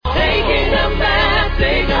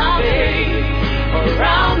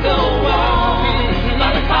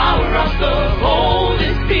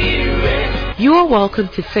are welcome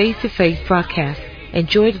to Face to Face broadcast.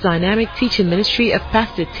 Enjoy the dynamic teaching ministry of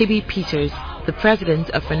Pastor T.B. Peters, the president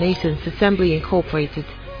of Renaissance Assembly Incorporated.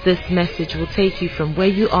 This message will take you from where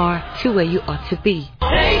you are to where you ought to be.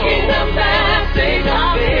 Taking the message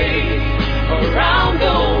of faith around the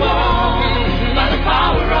world by the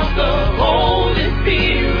power of the Holy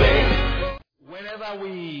Spirit. Whenever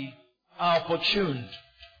we are opportune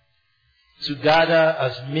to gather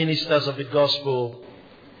as ministers of the gospel,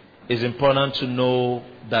 it's important to know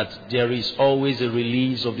that there is always a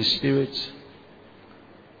release of the Spirit,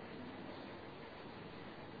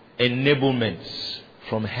 enablement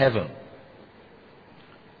from heaven.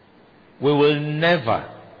 We will never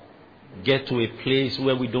get to a place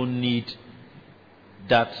where we don't need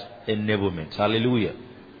that enablement. Hallelujah.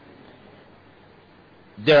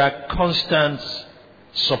 There are constant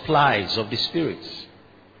supplies of the Spirit.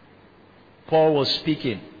 Paul was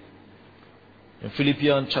speaking in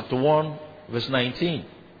Philippians chapter 1, verse 19.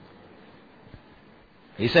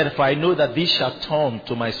 He said, "For I know that this shall turn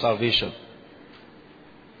to my salvation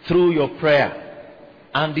through your prayer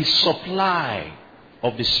and the supply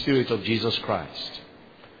of the Spirit of Jesus Christ."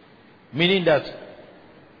 Meaning that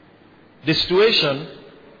the situation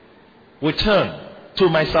will turn to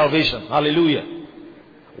my salvation. Hallelujah.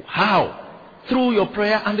 How? Through your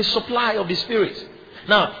prayer and the supply of the Spirit.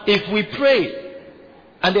 Now, if we pray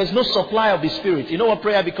and there's no supply of the Spirit, you know what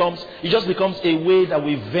prayer becomes? It just becomes a way that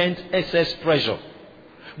we vent excess pressure.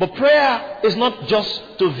 But prayer is not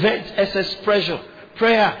just to vent excess pressure.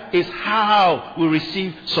 Prayer is how we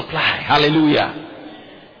receive supply. Hallelujah.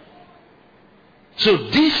 So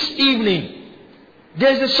this evening,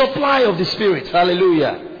 there's a supply of the Spirit.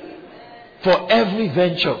 Hallelujah. For every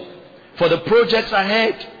venture, for the projects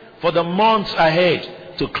ahead, for the months ahead,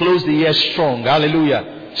 to close the year strong.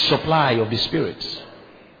 Hallelujah. Supply of the Spirit.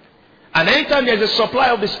 And anytime there's a supply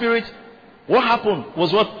of the Spirit, what happened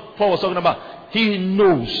was what Paul was talking about. He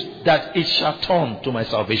knows that it shall turn to my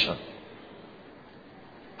salvation.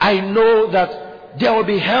 I know that there will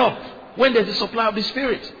be help when there's a supply of the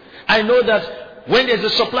Spirit. I know that when there's a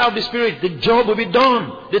supply of the Spirit, the job will be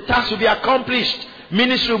done. The task will be accomplished.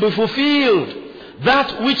 Ministry will be fulfilled.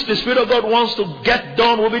 That which the Spirit of God wants to get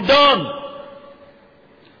done will be done.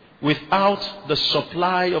 Without the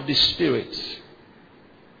supply of the Spirit,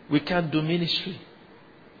 we can't do ministry.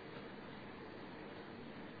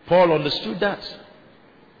 Paul understood that.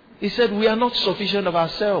 He said, we are not sufficient of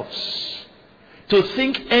ourselves to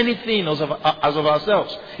think anything as of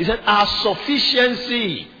ourselves. He said, our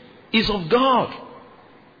sufficiency is of God,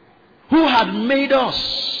 who had made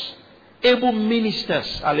us able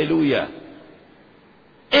ministers. Hallelujah.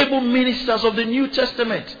 Able ministers of the New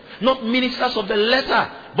Testament. Not ministers of the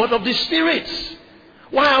letter, but of the Spirit.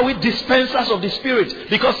 Why are we dispensers of the Spirit?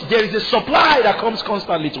 Because there is a supply that comes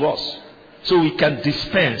constantly to us. So we can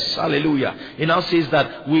dispense. Hallelujah. It now says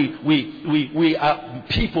that we are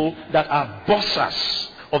people that are bossers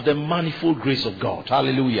of the manifold grace of God.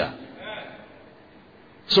 Hallelujah.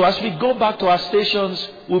 So as we go back to our stations,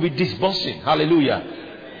 we'll be disbursing. Hallelujah.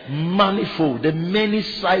 Manifold, the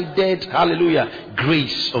many-sided, hallelujah,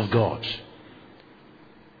 grace of God.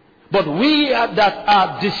 But we that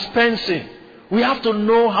are dispensing, we have to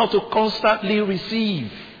know how to constantly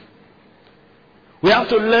receive. We have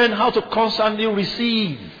to learn how to constantly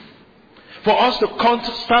receive. For us to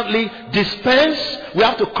constantly dispense, we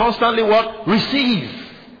have to constantly what? Receive.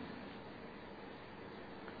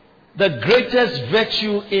 The greatest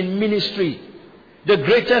virtue in ministry, the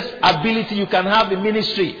greatest ability you can have in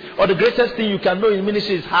ministry, or the greatest thing you can know in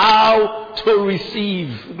ministry is how to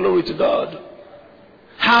receive. Glory to God.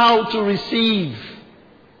 How to receive.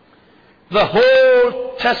 The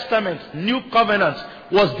whole Testament, New Covenant,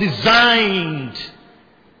 was designed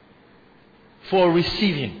for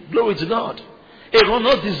receiving. Glory to God. It was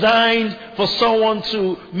not designed for someone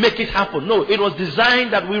to make it happen. No, it was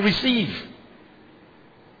designed that we receive.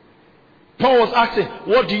 Paul was asking,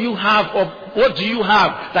 what do you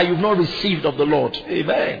have that you've not received of the Lord?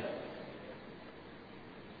 Amen.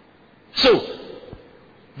 So,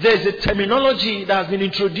 there's a terminology that has been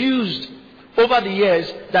introduced over the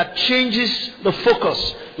years that changes the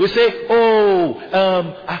focus. We say,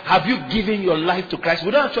 have you given your life to Christ?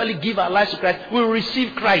 We don't actually give our lives to Christ. We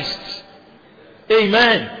receive Christ.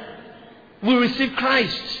 Amen. We receive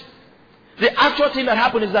Christ. The actual thing that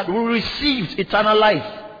happened is that we received eternal life.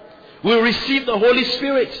 We receive the Holy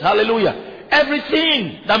Spirit. Hallelujah.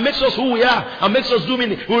 Everything that makes us who we are and makes us do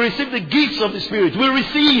meaning. We receive the gifts of the Spirit. We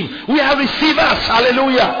receive. We are receivers.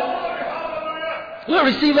 Hallelujah. We are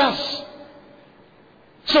receivers.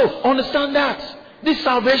 So understand that. This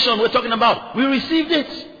salvation we're talking about, we received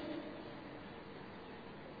it.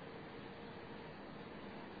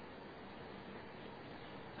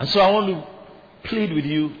 And so I want to plead with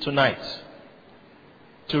you tonight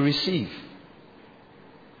to receive.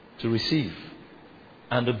 To receive.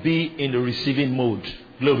 And to be in the receiving mode.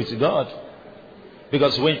 Glory to God.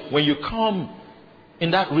 Because when you come in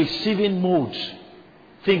that receiving mode,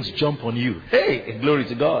 things jump on you. Hey, glory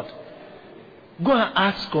to God. Go and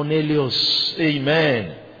ask Cornelius.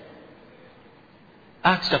 Amen.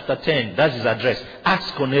 Acts chapter 10, that's his address.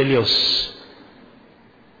 Ask Cornelius.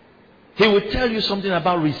 He will tell you something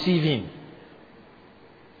about receiving.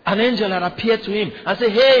 An angel had appeared to him and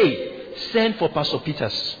said, hey, send for Pastor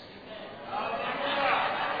Peters.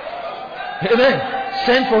 Amen.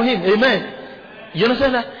 Send for him. Amen. You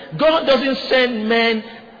understand that? God doesn't send men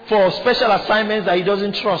for special assignments that he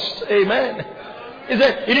doesn't trust. Amen. He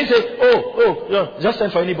didn't say, no, just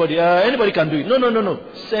send for anybody. Anybody can do it. No.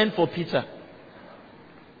 Send for Peter.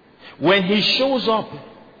 When he shows up,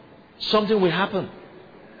 something will happen.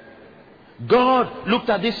 God looked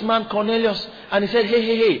at this man Cornelius and he said,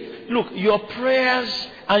 hey, look, your prayers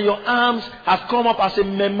and your alms have come up as a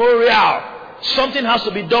memorial. Something has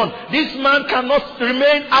to be done. This man cannot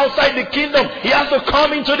remain outside the kingdom. He has to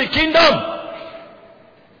come into the kingdom.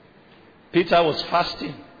 Peter was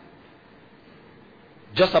fasting.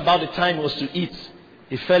 Just about the time it was to eat,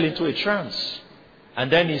 he fell into a trance.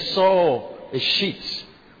 And then he saw a sheet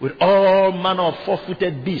with all manner of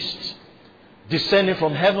four-footed beasts descending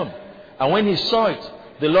from heaven. And when he saw it,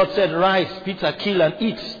 the Lord said, rise, Peter, kill and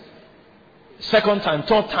eat. Second time,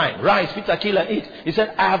 third time, rise, Peter, kill and eat. He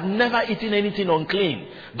said, I have never eaten anything unclean.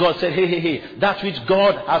 God said, hey, that which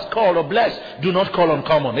God has called or blessed, do not call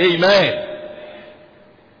uncommon. Amen.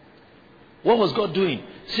 What was God doing?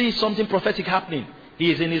 See something prophetic happening.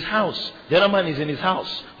 He is in his house. The other man is in his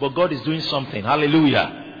house. But God is doing something.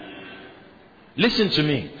 Hallelujah. Listen to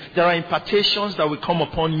me. There are impartations that will come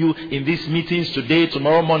upon you in these meetings today,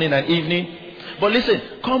 tomorrow morning and evening. But listen,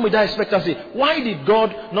 come with that expectancy. Why did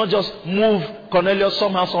God not just move Cornelius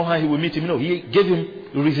somehow he will meet him? No, he gave him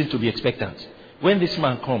a reason to be expectant. When this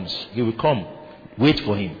man comes, he will come. Wait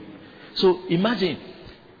for him. So imagine,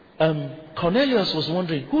 Cornelius was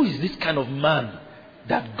wondering, who is this kind of man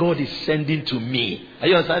that God is sending to me? Are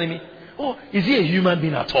you understanding me? Oh, is he a human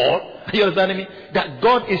being at all? Are you understanding me? That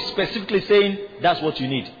God is specifically saying that's what you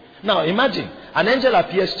need. Now imagine, an angel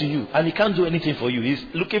appears to you and he can't do anything for you. He's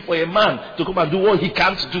looking for a man to come and do what he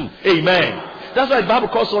can't do. Amen. That's why the Bible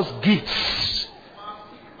calls us gifts.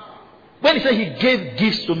 When he said he gave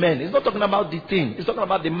gifts to men, he's not talking about the thing. He's talking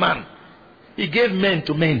about the man. He gave men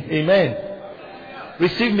to men. Amen.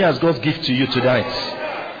 Receive me as God's gift to you tonight.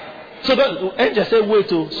 So the angel said, wait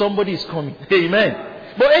till somebody is coming. Amen.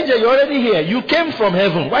 But angel, you're already here. You came from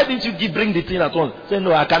heaven. Why didn't you bring the thing at once? Say,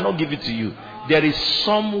 no, I cannot give it to you. There is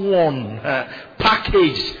someone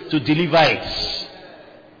packaged to deliver it.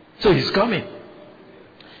 So he's coming.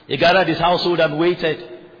 He gathered his household and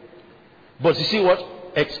waited. But you see what?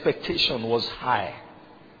 Expectation was high.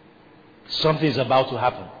 Something is about to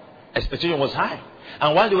happen. Expectation was high.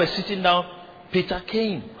 And while they were sitting down, Peter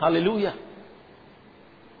came. Hallelujah.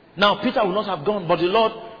 Now Peter would not have gone, but the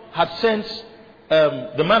Lord had sent,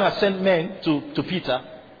 the man had sent men to Peter.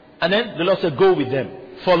 And then the Lord said, go with them.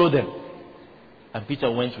 Follow them. And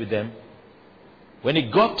Peter went with them. When he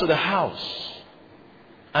got to the house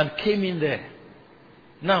and came in there.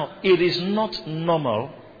 Now, it is not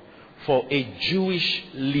normal for a Jewish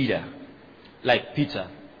leader like Peter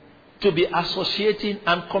to be associating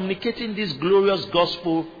and communicating this glorious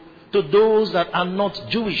gospel to those that are not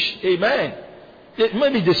Jewish. Amen.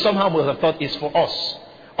 Maybe they somehow would have thought it's for us.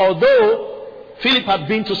 Although Philip had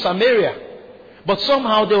been to Samaria, but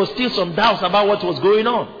somehow there was still some doubts about what was going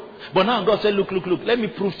on. But now God said, look, let me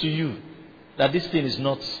prove to you that this thing is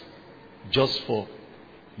not just for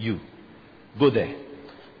you. Go there.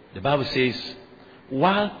 The Bible says,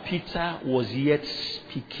 while Peter was yet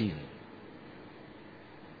speaking.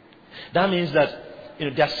 That means that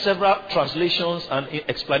there are several translations and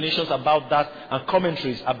explanations about that and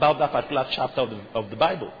commentaries about that particular chapter of the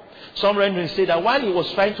Bible. Some renderings say that while he was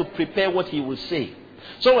trying to prepare what he would say.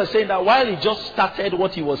 Some were saying that while he just started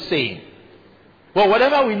what he was saying. But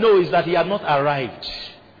whatever we know is that he had not arrived.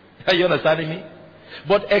 Are you understanding me?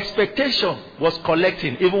 But expectation was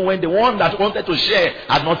collecting even when the one that wanted to share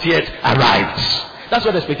had not yet arrived. That's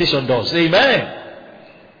what expectation does. Amen.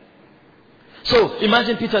 So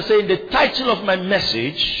imagine Peter saying the title of my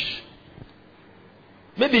message.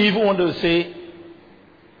 Maybe he even wanted to say,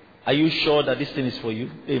 are you sure that this thing is for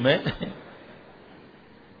you? Amen.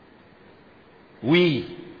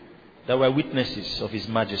 We that were witnesses of his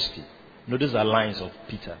majesty. No, those are lines of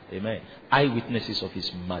Peter. Amen. Eyewitnesses of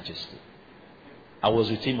his majesty. I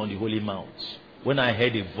was with him on the holy mount when I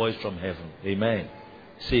heard a voice from heaven. Amen.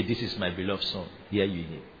 say, "This is my beloved son, hear you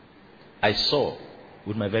him." I saw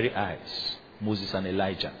with my very eyes Moses and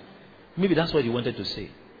Elijah. Maybe that's what he wanted to say.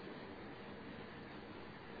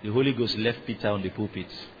 The Holy Ghost left Peter on the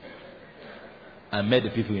pulpit and met the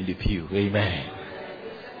people in the pew. Amen.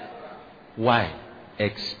 Why?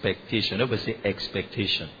 Expectation. Nobody say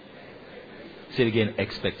expectation. Say it again,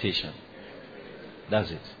 expectation. That's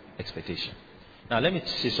it. Expectation. Now let me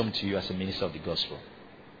say something to you as a minister of the gospel.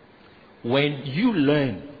 When you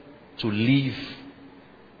learn to live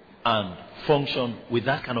and function with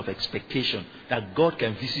that kind of expectation that God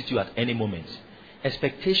can visit you at any moment,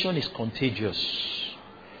 expectation is contagious.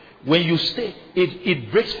 When you stay,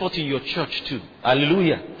 it breaks forth in your church too.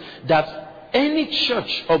 Hallelujah. That any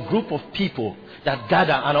church or group of people that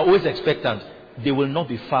gather and are always expectant, they will not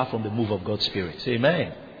be far from the move of God's Spirit.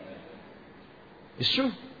 Amen. It's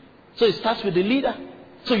true. So it starts with the leader.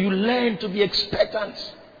 So you learn to be expectant.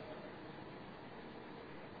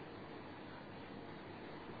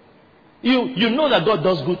 You know that God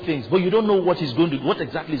does good things, but you don't know what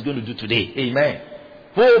exactly He's going to do today. Amen.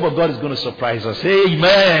 Oh, but God is going to surprise us.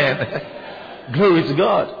 Amen. Glory to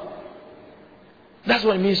God. That's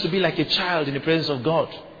what it means to be like a child in the presence of God.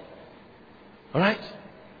 Alright?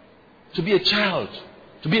 To be a child.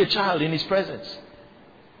 To be a child in His presence.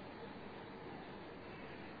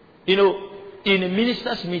 You know, in a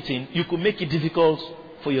minister's meeting, you could make it difficult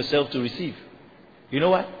for yourself to receive. You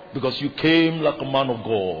know why? Because you came like a man of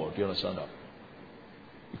God. You understand that?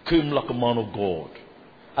 You came like a man of God.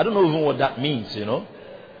 I don't know even what that means, you know.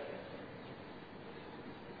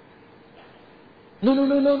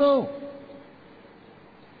 No.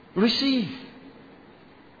 Receive.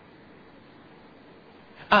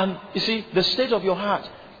 And you see, the state of your heart.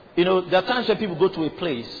 You know, there are times when people go to a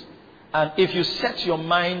place, and if you set your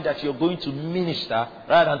mind that you're going to minister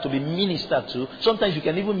rather than to be ministered to, sometimes you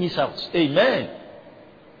can even miss out. Amen.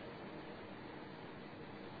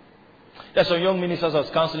 There's some young ministers I was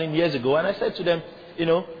counseling years ago, and I said to them, you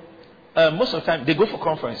know, most of the time they go for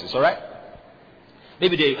conferences, all right?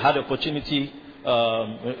 Maybe they had the opportunity.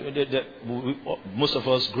 Most of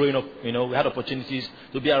us growing up, you know, we had opportunities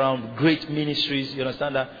to be around great ministries. You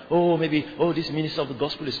understand that? This minister of the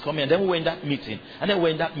gospel is coming, and then we were in that meeting, and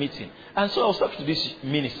And so I was talking to these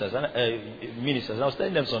ministers, and I was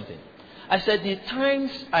telling them something. I said the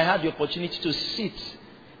times I had the opportunity to sit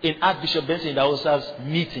in Archbishop Benson Idahosa's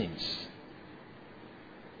meetings,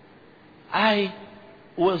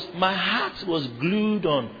 my heart was glued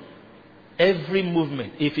on every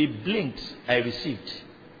movement. If he blinked, I received.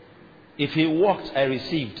 If he walked, I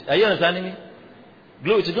received. Are you understanding me?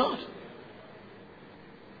 Glory to God.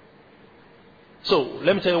 So,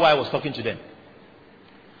 let me tell you why I was talking to them.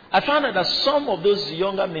 I found out that some of those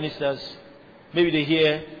younger ministers, maybe they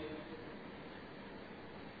hear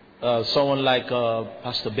someone like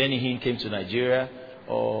Pastor Benny Hinn came to Nigeria,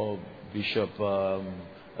 or Bishop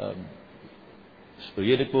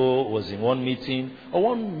Oyedepo was in one meeting, or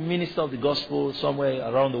one minister of the gospel somewhere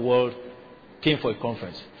around the world came for a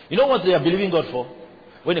conference. You know what they are believing God for?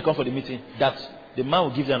 When they come for the meeting, that the man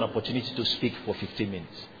will give them an opportunity to speak for 15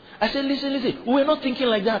 minutes. I said, listen, we're not thinking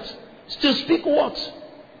like that. To speak what?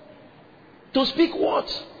 To speak what?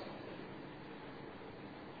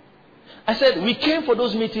 I said, we came for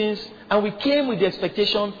those meetings, and we came with the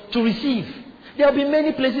expectation to receive. There will be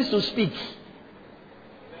many places to speak.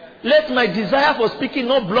 Let my desire for speaking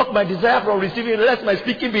not block my desire from receiving. Let my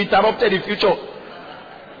speaking be interrupted in future.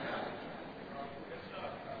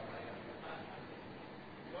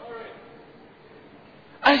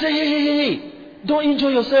 I said, hey, don't enjoy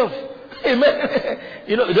yourself. Amen.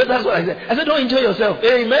 You know, that's what I said. I said, don't enjoy yourself.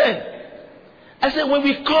 Amen. I said, when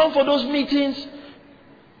we come for those meetings,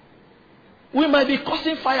 we might be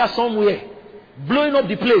causing fire somewhere. Blowing up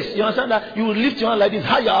the place. You understand that? You will lift your hand like this.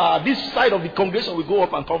 Higher. This side of the congregation will go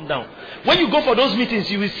up and come down. When you go for those meetings,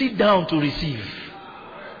 you will sit down to receive.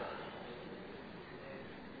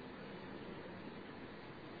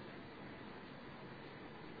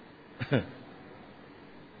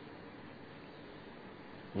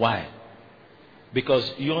 Why?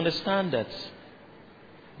 Because you understand that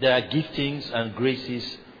there are giftings and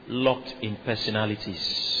graces locked in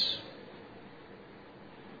personalities.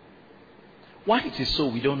 Why it is so,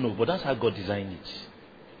 we don't know, but that's how God designed it.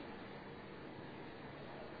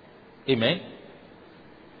 Amen?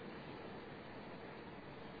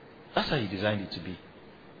 That's how He designed it to be.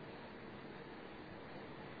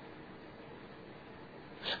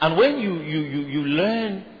 And when you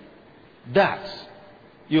learn that,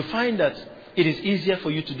 you find that it is easier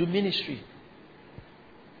for you to do ministry.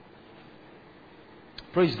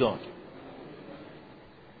 Praise God.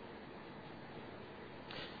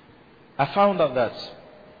 I found out that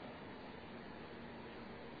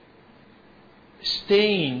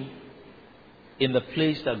staying in the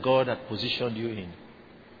place that God had positioned you in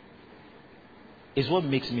is what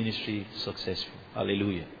makes ministry successful.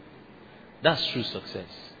 Hallelujah. That's true success.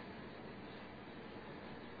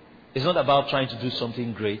 It's not about trying to do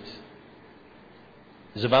something great.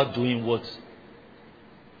 It's about doing what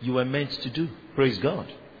you were meant to do. Praise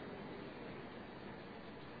God.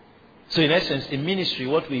 So in essence, in ministry,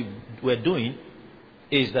 what we're doing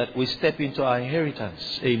is that we step into our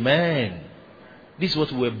inheritance. Amen. This is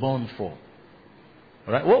what we were born for.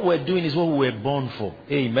 All right? What we're doing is what we were born for.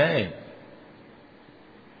 Amen.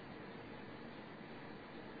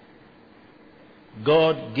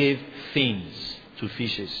 God gave fins to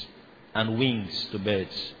fishes and wings to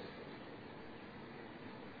birds.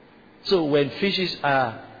 So when fishes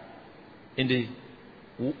are in the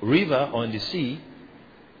river or in the sea,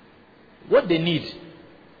 what they need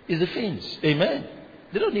is the fins. Amen.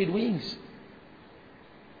 They don't need wings.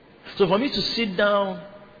 So for me to sit down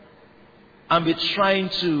and be trying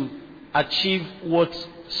to achieve what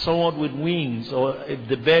someone with wings or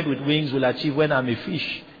the bird with wings will achieve when I'm a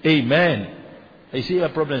fish. Amen. You see where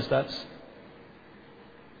problem starts?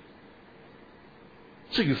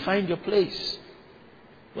 So you find your place.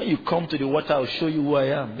 When you come to the water, I'll show you who I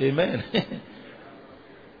am. Amen.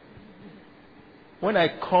 When I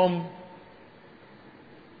come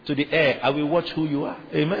to the air, I will watch who you are.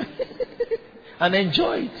 Amen. And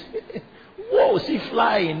enjoy it. Whoa, see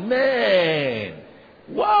flying. Man.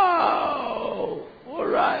 Wow. All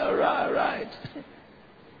right.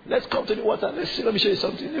 Let's come to the water. Let's see. Let me show you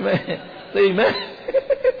something. Amen. Say amen.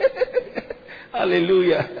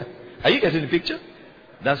 Hallelujah. Are you getting the picture?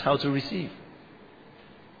 That's how to receive.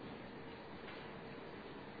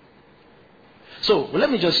 So let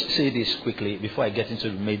me just say this quickly before I get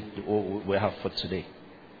into what we have for today.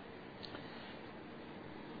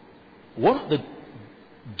 One of the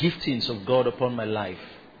giftings of God upon my life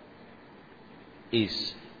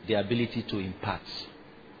is the ability to impart.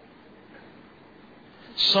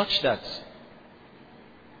 Such that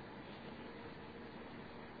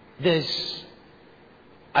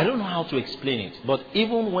I don't know how to explain it, but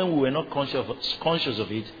even when we were not conscious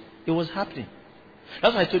of it, it was happening.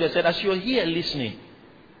 That's why I told you, I said, as you're here listening,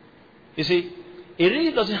 you see, it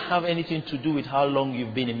really doesn't have anything to do with how long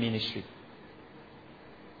you've been in ministry.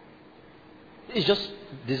 It's just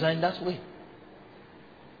designed that way.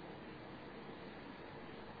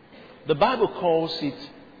 The Bible calls it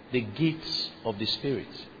the gifts of the Spirit.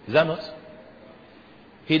 Is that not?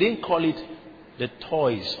 He didn't call it the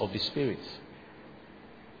toys of the Spirit.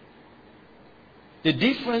 The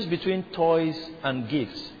difference between toys and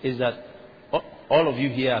gifts is that all of you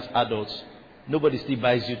here as adults, nobody still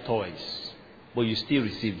buys you toys, but you still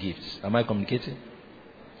receive gifts. Am I communicating?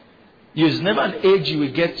 There's never an age you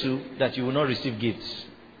will get to that you will not receive gifts.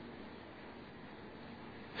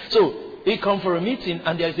 So, you come for a meeting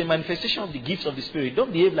and there is a manifestation of the gifts of the Spirit.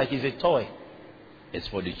 Don't behave like it's a toy. It's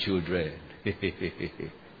for the children. No,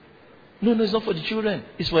 it's not for the children.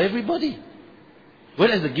 It's for everybody.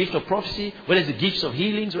 Whether it's the gift of prophecy, whether it's the gifts of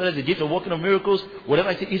healings, whether it's the gift of working of miracles, whatever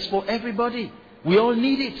it is, it's for everybody. We all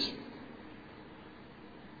need it.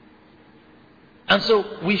 And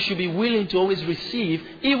so we should be willing to always receive,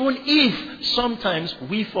 even if sometimes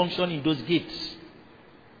we function in those gifts.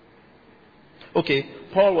 Okay,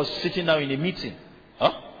 Paul was sitting down in a meeting.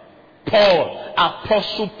 Paul,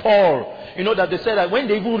 Apostle Paul. You know that they said that when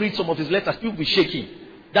they even read some of his letters, people will be shaking.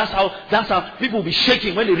 That's how people will be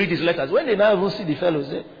shaking when they read his letters. When they now even see the fellows,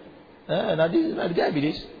 say, now the guy be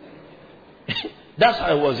this. That's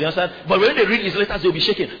how it was, you understand? But when they read his letters, they'll be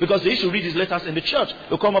shaking. Because they used to read his letters in the church.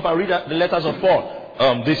 They'll come up and read the letters of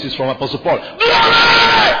Paul. This is from Apostle Paul.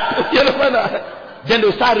 You understand that? Then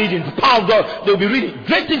they'll start reading the power of God. They'll be reading.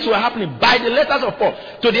 Great things were happening by the letters of Paul.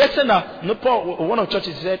 To the extent that Paul, one of the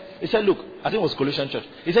churches, he said, look, I think it was Colossian church.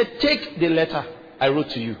 He said, take the letter I wrote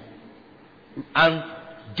to you and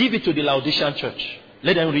give it to the Laodicean church.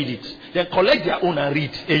 Let them read it. Then collect their own and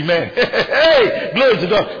read. Amen. Hey, glory to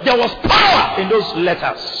God. There was power in those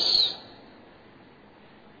letters.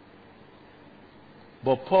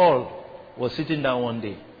 But Paul was sitting down one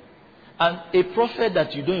day. And a prophet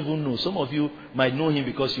that you don't even know, some of you might know him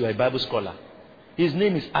because you are a Bible scholar. His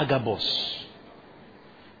name is Agabus.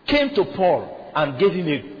 Came to Paul and gave him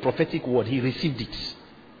a prophetic word. He received it.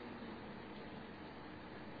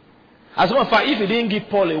 As a matter of fact, if he didn't give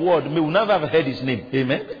Paul a word, we would never have heard his name.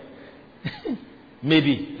 Amen?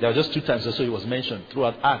 Maybe. There were just 2 times or so he was mentioned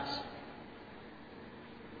throughout Acts.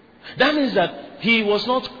 That means that he was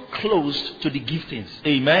not closed to the giftings.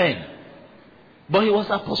 Amen. But he was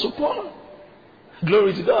Apostle Paul.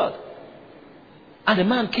 Glory to God. And the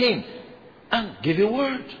man came and gave a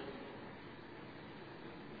word.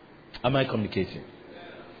 Am I communicating?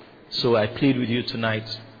 So I plead with you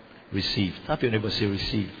tonight, receive. Tap your neighbor, say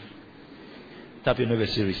receive. Tap your neighbor,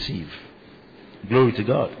 say receive. Glory to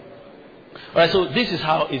God. Alright, so this is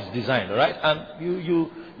how it's designed, alright? And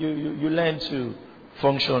you learn to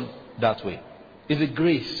function that way. It's a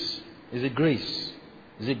grace. It's a grace.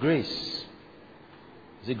 It's a grace.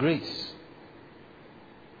 It's a grace.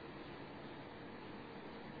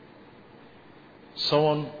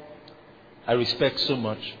 Someone I respect so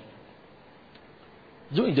much,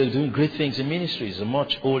 doing great things in ministry. He's a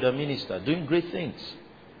much older minister, doing great things.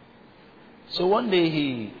 So one day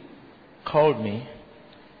he called me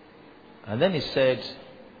and then he said,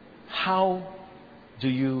 how do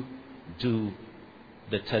you do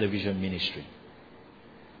the television ministry?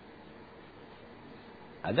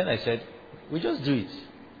 And then I said, we just do it.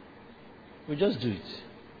 We just do it.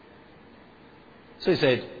 So he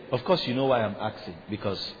said, of course you know why I'm asking.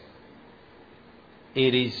 Because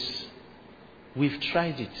we've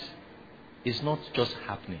tried it. It's not just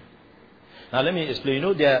happening. Now let me explain. You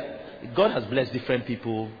know, God has blessed different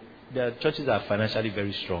people. There are churches that are financially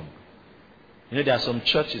very strong. You know, there are some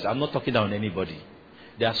churches, I'm not talking down anybody.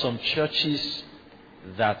 There are some churches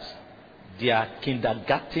that their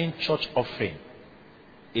kindergarten church offering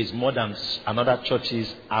is more than another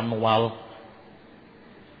church's annual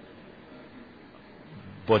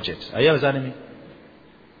budget. Are you understanding me?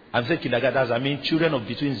 I'm saying kindergartens, I mean children of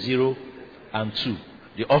between 0 and 2.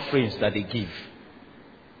 The offerings that they give.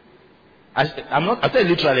 I tell you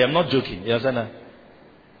literally, I'm not joking. You understand that?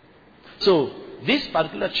 So, this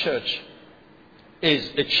particular church is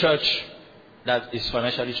a church that is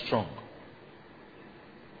financially strong.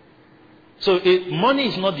 So, money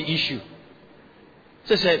is not the issue.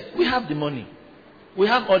 So, they said, we have the money. We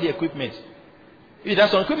have all the equipment. If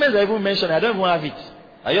there's some equipment I even mentioned, I don't even have it.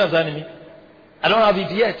 Are you understanding me? I don't have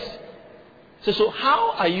it yet. So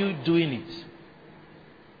how are you doing it?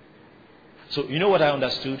 So, you know what I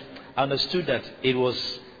understood? I understood that it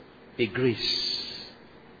was a grace.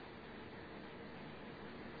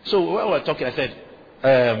 So while we were talking, I said,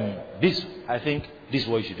 I think this is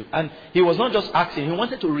what you should do. And he was not just asking, he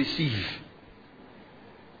wanted to receive.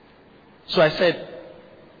 So I said,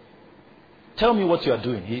 tell me what you are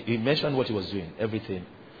doing. He mentioned what he was doing, everything.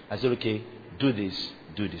 I said, okay, do this,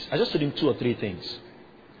 do this. I just told him 2 or 3 things.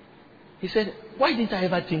 He said, why didn't I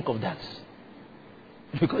ever think of that?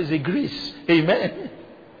 Because it's a grace. Amen.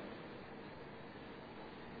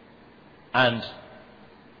 And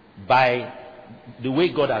by the way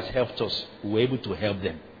God has helped us, we were able to help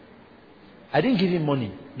them. I didn't give him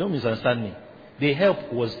money. Don't misunderstand me. The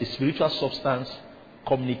help was a spiritual substance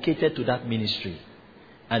communicated to that ministry.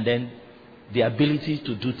 And then the ability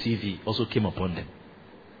to do TV also came upon them.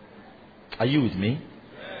 Are you with me?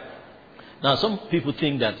 Now, some people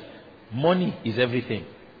think that money is everything.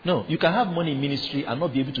 No, you can have money in ministry and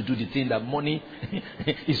not be able to do the thing that money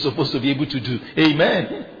is supposed to be able to do.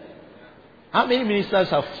 Amen. How many ministers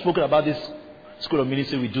have spoken about this school of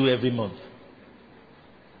ministry we do every month?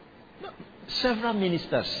 No, several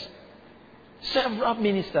ministers. Several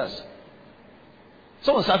ministers.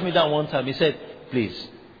 Someone sat me down one time. He said, please,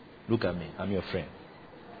 look at me. I'm your friend.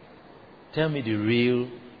 Tell me the real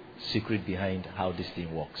secret behind how this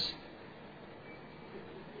thing works.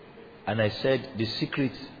 And I said, the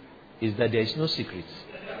secret is that there is no secret.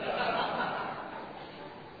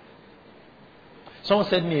 Someone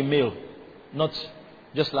sent me a mail, not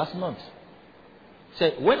just last month.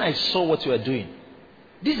 Said, when I saw what you are doing,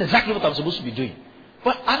 this is exactly what I'm supposed to be doing.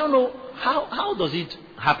 But I don't know, how does it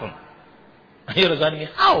happen? You understand me?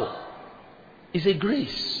 How? It's a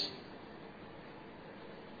grace.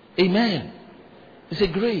 Amen. It's a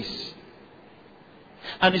grace.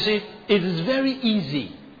 And you see, it is very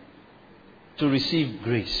easy to receive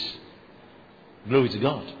grace. Glory to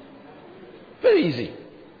God. Very easy.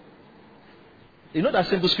 You know that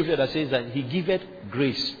simple scripture that says that He giveth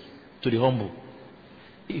grace to the humble.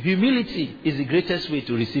 Humility is the greatest way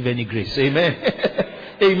to receive any grace. Amen.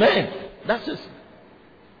 Amen. That's it.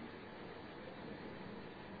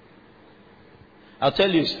 I'll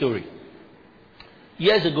tell you a story.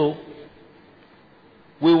 Years ago,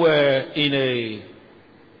 we were in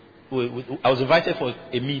I was invited for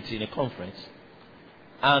a meeting, a conference,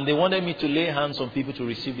 and they wanted me to lay hands on people to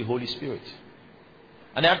receive the Holy Spirit.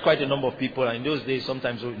 And they had quite a number of people, and in those days,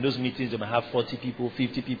 sometimes in those meetings, they might have 40 people,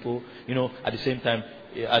 50 people, at the same time,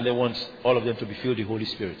 and they want all of them to be filled with the Holy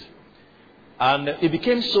Spirit. And it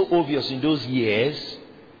became so obvious in those years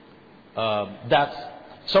that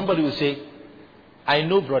somebody would say, I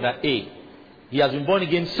know brother A, he has been born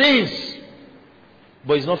again since,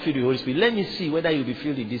 but he's not filled with the Holy Spirit. Let me see whether he'll be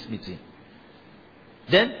filled in this meeting.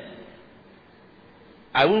 Then,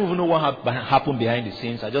 I won't even know what happened behind the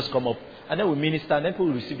scenes. I just come up and then we minister and then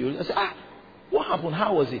people receive the Holy Spirit. I say, what happened?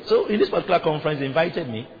 How was it? So in this particular conference, they invited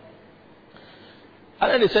me.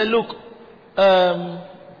 And then they said, look,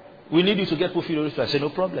 we need you to get fulfilled Holy Spirit. I said, no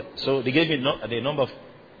problem. So they gave me the number of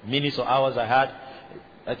minutes or hours I had.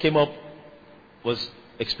 I came up, was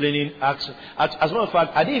explaining. As a matter of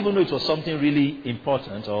fact, I didn't even know it was something really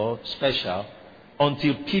important or special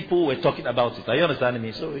until people were talking about it. Are you understanding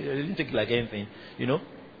me? So I didn't take it like anything, you know.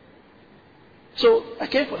 So I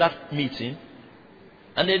came for that meeting.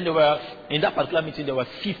 And then in that particular meeting, there were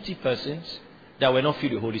 50 persons that were not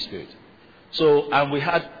filled with the Holy Spirit. So, and we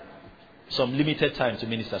had some limited time to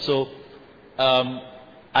minister. So,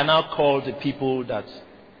 I now called the people that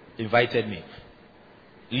invited me,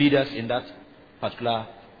 leaders in that particular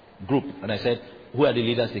group. And I said, who are the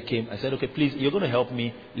leaders? They came. I said, okay, please, you're going to help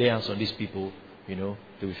me lay hands on these people, you know,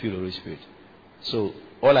 they will feel the Holy Spirit. So,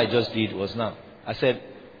 all I just did was now, I said,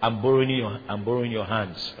 I'm borrowing your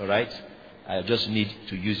hands, all right? I just need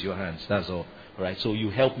to use your hands, that's all right? So, you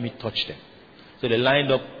help me touch them. So, they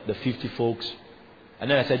lined up the 50 folks. And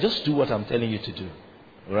then I said, just do what I'm telling you to do,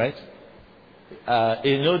 all right?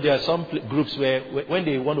 You know, there are some groups where when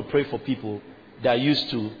they want to pray for people, they are used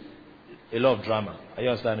to a lot of drama. Are you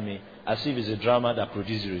understanding me? As if it's a drama that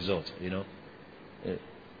produces the result, you know.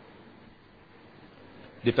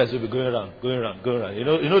 The person will be going around. You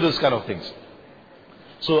know those kind of things.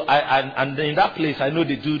 So and in that place, I know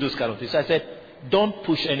they do those kind of things. So I said, don't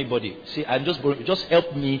push anybody. See, just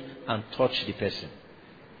help me and touch the person,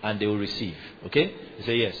 and they will receive. Okay? They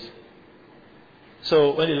say yes.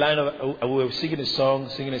 So when the line of we were singing a song,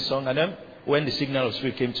 and then when the signal of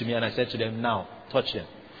Spirit came to me, and I said to them, now touch them.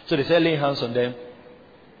 So they said, lay hands on them.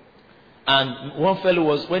 And one fellow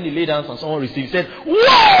was, when he laid hands on someone received, he said,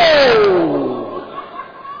 whoa!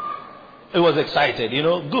 He was excited, you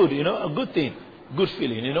know, good, you know, a good thing, good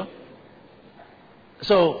feeling, you know.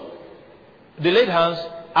 So they laid hands.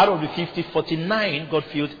 Out of the 50, 49 got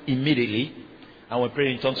filled immediately and were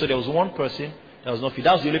praying in tongues. So there was one person that was not filled.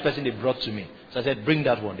 That was the only person they brought to me. So I said, bring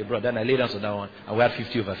that one. They brought that, and I laid hands on that one, and we had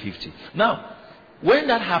 50 over 50. Now, when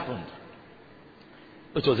that happened,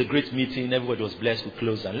 it was a great meeting. Everybody was blessed. We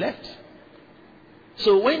closed and left.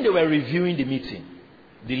 So when they were reviewing the meeting,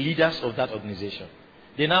 the leaders of that organization,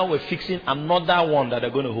 they now were fixing another one that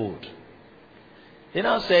they're going to hold. They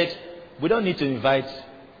now said, we don't need to invite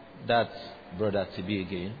that brother TB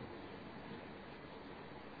again.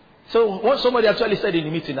 So what somebody actually said in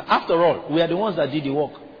the meeting, after all, we are the ones that did the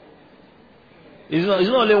work. It's not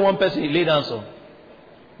only one person he laid hands on.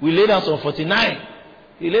 We laid hands on 49.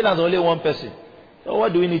 He laid hands on only one person. So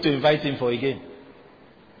what do we need to invite him for again?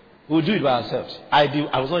 We'll do it by ourselves. I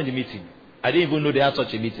was not in the meeting. I didn't even know they had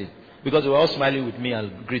such a meeting. Because they were all smiling with me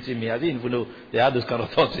and greeting me. I didn't even know they had those kind of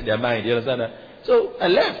thoughts in their mind. You understand that? So I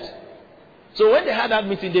left. So when they had that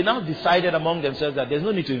meeting, they now decided among themselves that there's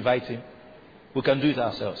no need to invite him. We can do it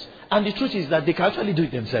ourselves. And the truth is that they can actually do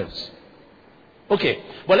it themselves. Okay.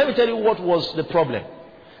 But let me tell you what was the problem.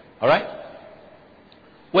 Alright?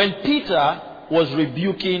 When Peter was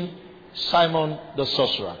rebuking Simon the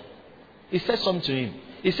sorcerer, he said something to him.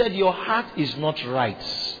 He said, your heart is not right.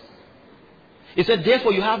 He said,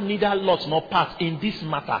 therefore you have neither lot nor part in this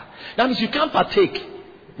matter. That means you can't partake.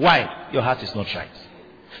 Why? Your heart is not right.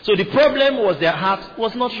 So the problem was their heart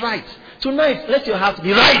was not right. Tonight, let your heart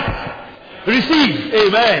be right. Receive.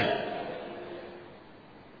 Amen.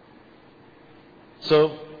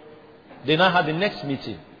 So they now had the next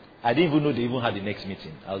meeting. I didn't even know they even had the next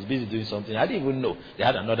meeting. I was busy doing something. I didn't even know they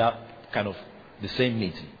had another kind of the same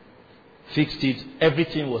meeting. Fixed it.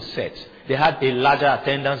 Everything was set. They had a larger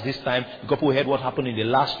attendance this time. The couple heard what happened in the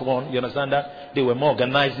last one. You understand that? They were more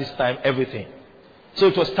organized this time. Everything. So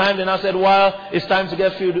it was time. Then I said, well, it's time to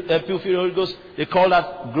get filled with the Holy Ghost. They called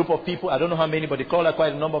that group of people. I don't know how many, but they called that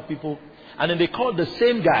quite a number of people. And then they called the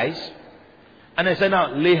same guys. And I said,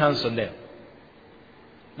 now lay hands on them.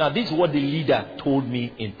 Now this is what the leader told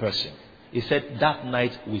me in person. He said, that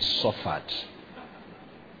night we suffered.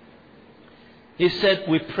 He said,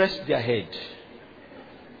 we pressed their head.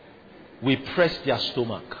 We pressed their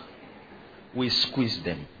stomach. We squeezed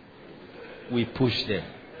them. We pushed them.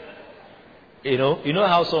 You know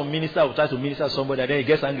how some minister will try to minister to somebody and then he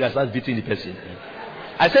gets angry and starts beating the person.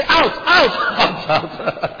 I say, out.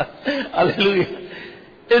 Hallelujah.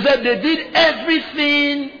 He said they did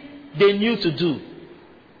everything they knew to do.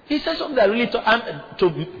 He said something that really,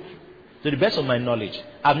 to the best of my knowledge,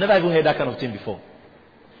 I've never even heard that kind of thing before.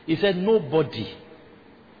 He said nobody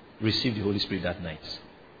received the Holy Spirit that night.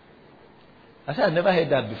 I said, I've never heard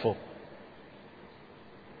that before.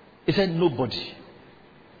 He said, nobody.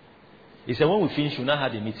 He said, when we finished, we now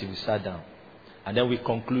had a meeting, we sat down. And then we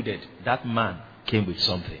concluded that man came with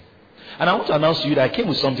something. And I want to announce to you that I came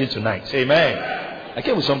with something tonight. Amen. I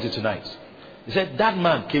came with something tonight. He said that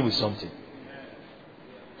man came with something.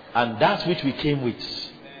 And that which we came with,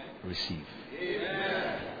 receive.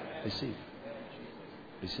 Receive.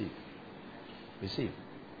 Receive. Receive.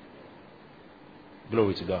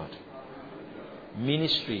 Glory to God.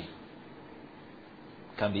 Ministry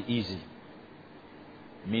can be easy.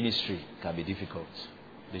 Ministry can be difficult.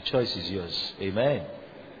 The choice is yours. Amen.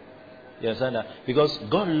 You understand that? Because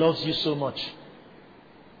God loves you so much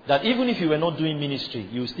that even if you were not doing ministry,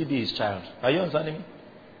 you will still be His child. Are you understanding me?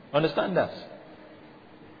 Understand that?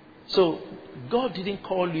 So, God didn't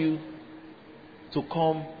call you to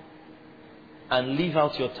come and live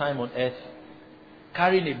out your time on earth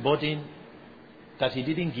carrying a burden that He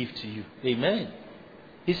didn't give to you. Amen.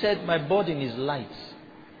 He said, my burden is light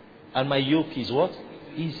and my yoke is what?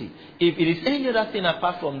 Easy. If it is any other thing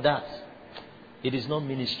apart from that, it is not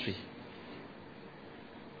ministry.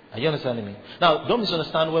 Are you understanding me? Now, don't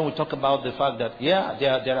misunderstand when we talk about the fact that,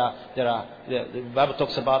 the Bible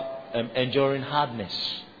talks about enduring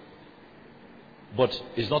hardness. But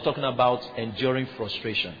it's not talking about enduring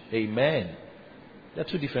frustration. Amen. They're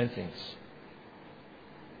two different things.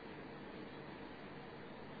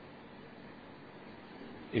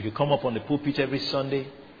 If you come up on the pulpit every Sunday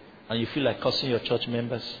and you feel like cursing your church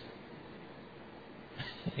members,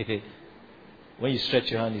 when you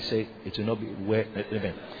stretch your hand, you say, it will not be well.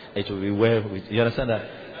 It will be well with you. Understand that?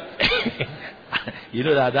 You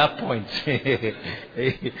know that at that point,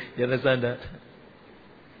 you understand that?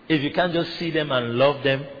 If you can't just see them and love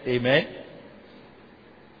them, amen,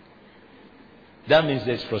 that means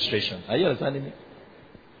there's frustration. Are you understanding me?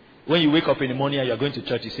 When you wake up in the morning and you're going to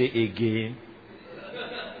church, you say, again.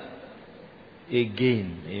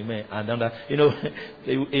 Again. Amen. And then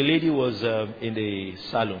a lady was in the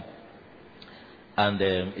salon. And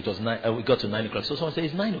it was we got to 9 o'clock. So someone said,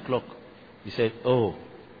 it's 9 o'clock. He said, oh,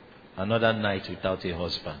 another night without a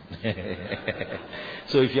husband.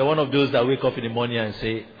 So if you're one of those that wake up in the morning and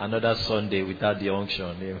say, another Sunday without the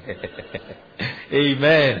unction.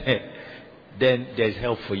 Amen. Then there's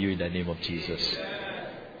help for you in the name of Jesus.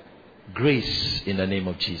 Grace in the name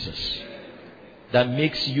of Jesus. That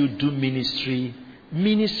makes you do ministry.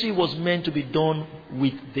 Ministry was meant to be done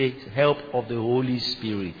with the help of the Holy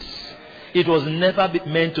Spirit. It was never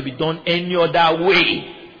meant to be done any other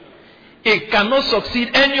way. It cannot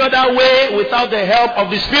succeed any other way without the help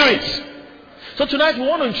of the Spirit. So tonight we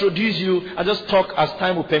want to introduce you. I'll just talk as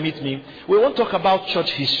time will permit me. We want to talk about church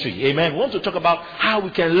history. Amen. We want to talk about how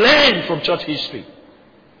we can learn from church history.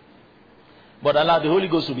 But Allah, the Holy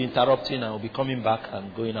Ghost will be interrupting and will be coming back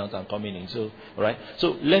and going out and coming in. So, all right.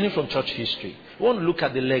 So, learning from church history. We want to look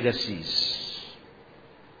at the legacies.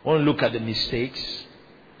 We want to look at the mistakes.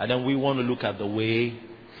 And then we want to look at the way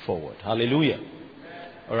forward. Hallelujah.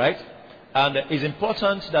 All right. And it's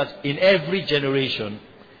important that in every generation,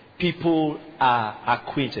 people are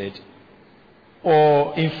acquainted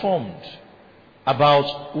or informed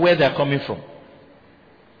about where they're coming from.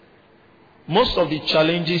 Most of the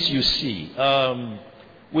challenges you see,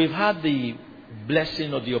 we've had the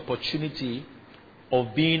blessing or the opportunity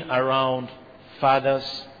of being around fathers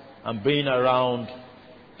and being around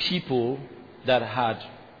people that had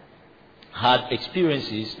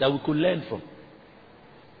experiences that we could learn from.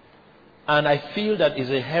 And I feel that is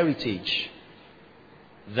a heritage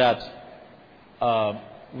that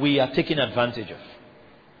we are taking advantage of.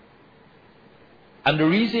 And the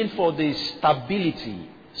reason for the stability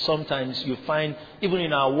sometimes you find even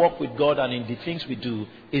in our walk with God and in the things we do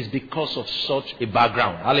is because of such a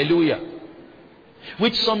background. Hallelujah.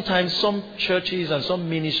 Which sometimes some churches and some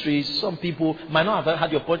ministries, some people might not have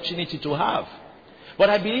had the opportunity to have. But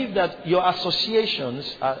I believe that your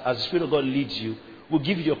associations, as the Spirit of God leads you, will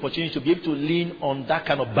give you the opportunity to be able to lean on that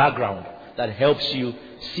kind of background that helps you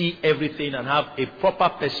see everything and have a proper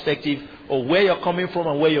perspective of where you're coming from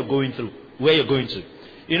and where you're going to.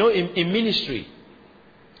 You know, in ministry,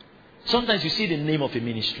 sometimes you see the name of a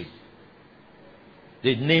ministry.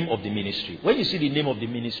 The name of the ministry. When you see the name of the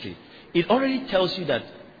ministry, it already tells you that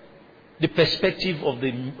the perspective of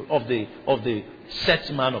the set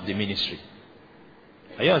man of the ministry.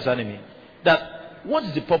 Are you understanding me? That what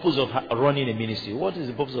is the purpose of running a ministry? What is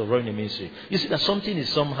the purpose of running a ministry? You see that something is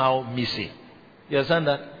somehow missing. You understand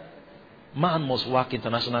that? Man must work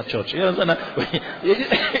international church. You understand that? You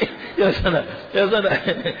understand that? You understand that?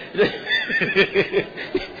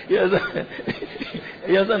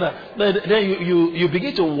 You understand that? Then you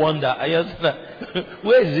begin to wonder. You understand that?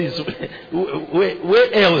 Where is this?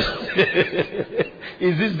 Where else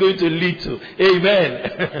is this going to lead to?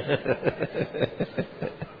 Amen.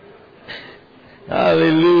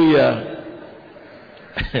 Hallelujah.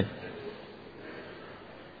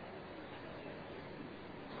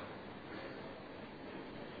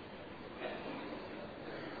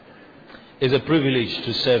 It's a privilege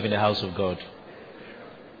to serve in the house of God.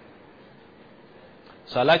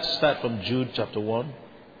 So I'd like to start from Jude chapter 1,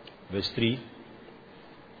 verse 3.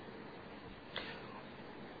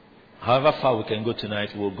 However far we can go tonight,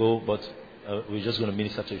 we'll go, but we're just going to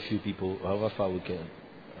minister to a few people. However far we can,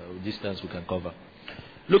 distance we can cover.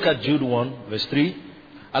 Look at Jude 1, verse 3.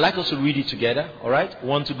 I'd like us to read it together, alright?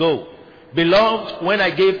 1 to go. Beloved, when I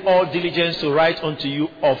gave all diligence to write unto you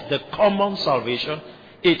of the common salvation,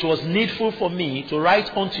 it was needful for me to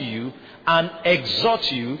write unto you and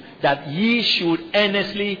exhort you that ye should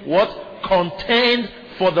earnestly what? Contend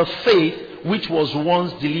for the faith which was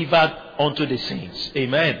once delivered unto the saints.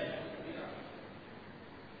 Amen.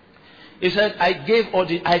 He said, I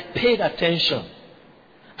paid attention.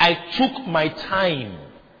 I took my time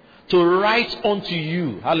to write unto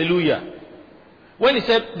you. Hallelujah. When he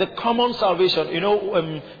said the common salvation,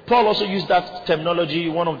 Paul also used that terminology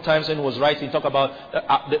one of the times when he was writing, he talked about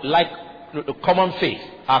the common faith,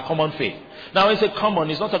 our common faith. Now when he said common,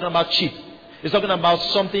 he's not talking about cheap. He's talking about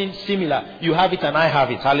something similar. You have it and I have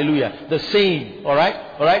it. Hallelujah. The same.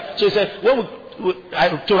 Alright? So he said,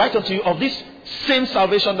 to write unto you of this same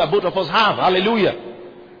salvation that both of us have. Hallelujah.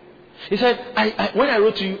 He said, when I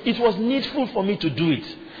wrote to you, it was needful for me to do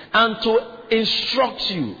it. And to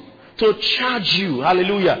instruct you. To charge you,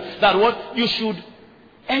 hallelujah, that what you should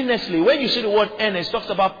earnestly, when you see the word earnest, it talks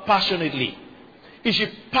about passionately. You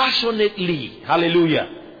should passionately, hallelujah,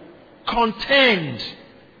 contend.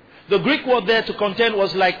 The Greek word there to contend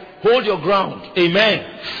was like hold your ground,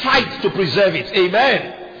 amen. Fight to preserve it,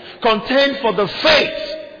 amen. Contend for the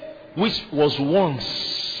faith which was once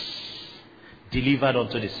delivered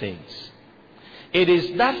unto the saints. It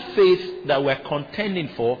is that faith that we're contending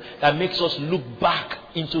for that makes us look back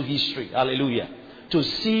into history. Hallelujah. To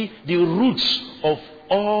see the roots of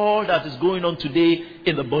all that is going on today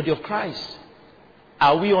in the body of Christ.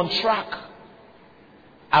 Are we on track?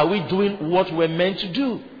 Are we doing what we're meant to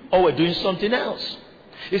do? Or we're doing something else?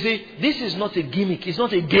 You see, this is not a gimmick. It's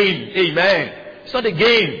not a game. Amen. It's not a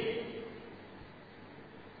game.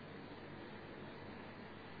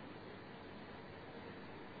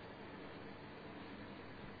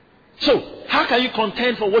 So, how can you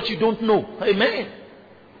contend for what you don't know? Amen.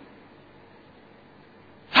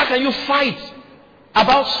 How can you fight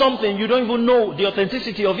about something you don't even know the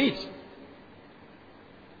authenticity of it?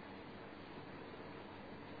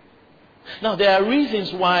 Now, there are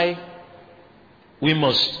reasons why we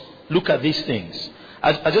must look at these things.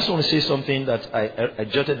 I just want to say something that I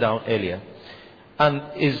jotted down earlier. And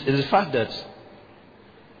is the fact that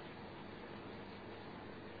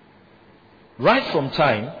right from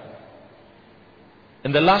time,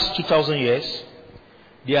 in the last 2,000 years,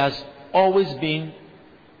 there has always been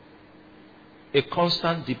a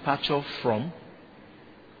constant departure from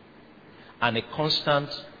and a constant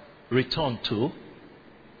return to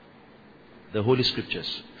the Holy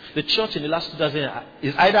Scriptures. The church in the last 2,000 years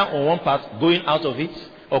is either on one path, going out of it,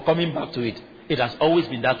 or coming back to it. It has always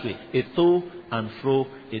been that way. A to and fro,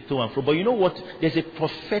 a to and fro. But you know what? There's a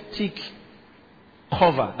prophetic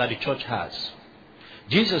cover that the church has.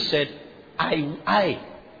 Jesus said, I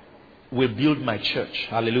will build my church.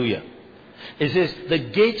 Hallelujah. It says, the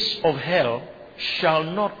gates of hell shall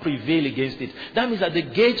not prevail against it. That means that the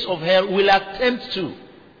gates of hell will attempt to.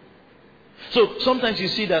 So sometimes you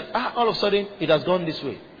see that all of a sudden it has gone this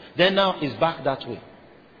way. Then now it's back that way.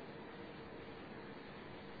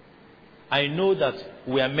 I know that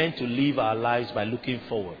we are meant to live our lives by looking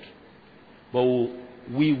forward. But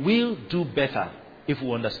we will do better if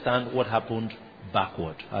we understand what happened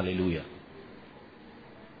backward. Hallelujah.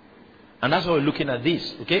 And that's why we're looking at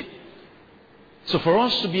this, okay? So for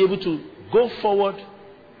us to be able to go forward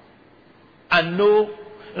and know,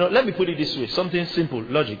 let me put it this way, something simple,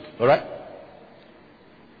 logic, alright?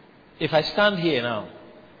 If I stand here now,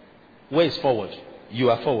 where is forward?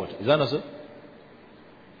 You are forward. Is that not so?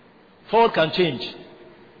 Forward can change.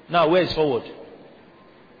 Now, where is forward?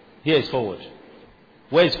 Here is forward.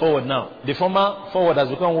 Where is forward now? The former forward has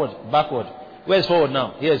become what? Backward. Where is forward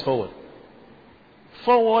now? Here is forward.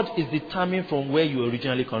 Forward is determined from where you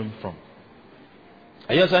originally come from.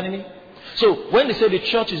 Are you understanding me? So, when they say the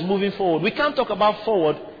church is moving forward, we can't talk about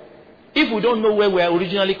forward if we don't know where we are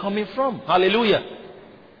originally coming from. Hallelujah.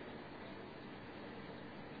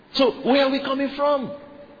 So, where are we coming from?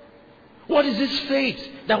 What is this faith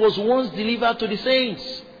that was once delivered to the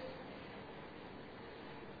saints?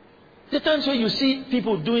 The times when you see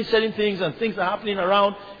people doing certain things and things are happening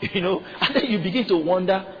around, and then you begin to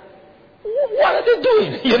wonder, What are they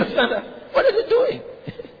doing? You understand that? What are they doing?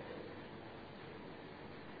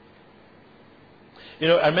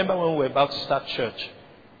 I remember when we were about to start church,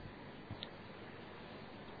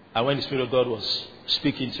 and when the Spirit of God was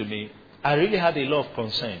speaking to me, I really had a lot of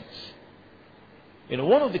concerns.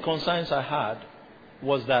 One of the concerns I had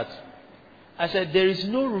was that I said, there is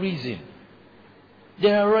no reason.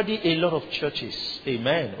 There are already a lot of churches,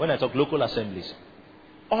 amen, when I talk local assemblies,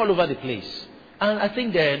 all over the place. And I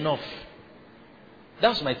think there are enough. That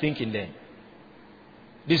was my thinking then.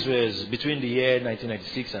 This was between the year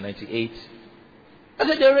 1996 and 98. I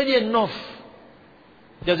said, there are already enough.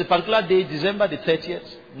 There was a particular day, December the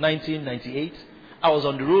 30th, 1998. I was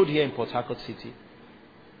on the road here in Port Harcourt City.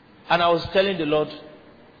 And I was telling the Lord,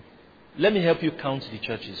 let me help you count the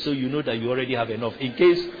churches so you know that you already have enough. In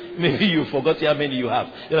case maybe you forgot how many you have.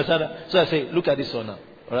 You understand that? So I say, look at this one now.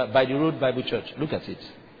 All right, by the Road Bible Church. Look at it.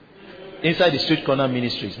 Inside the Street Corner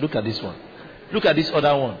Ministries. Look at this one. Look at this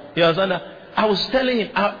other one. You understand that? I was telling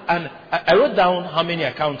him, and I wrote down how many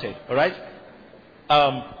I counted. All right?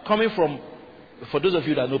 Coming from, for those of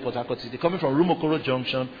you that know Port Harcourt City, coming from Rumokoro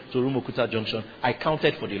Junction to Rumokuta Junction, I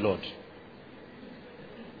counted for the Lord.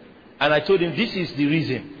 And I told him, this is the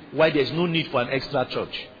reason why there's no need for an extra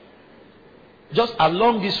church. Just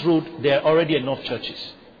along this road, there are already enough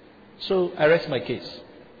churches. So I rest my case.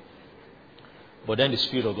 But then the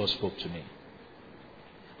Spirit of God spoke to me.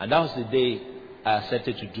 And that was the day I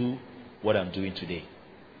accepted to do what I'm doing today.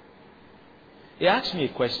 He asked me a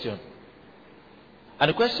question. And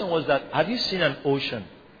the question was that, have you seen an ocean?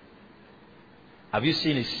 Have you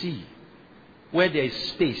seen a sea where there is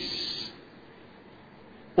space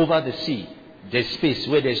over the sea? There's space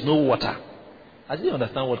where there's no water. I didn't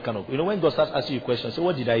understand what kind of... when God starts asking you questions, so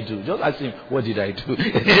what did I do? Just ask him, what did I do?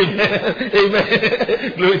 Amen.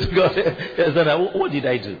 Amen. Glory to God. Yes, what did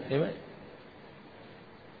I do? Amen.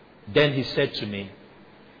 Then he said to me,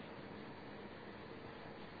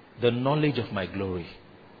 the knowledge of my glory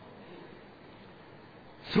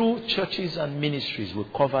through churches and ministries will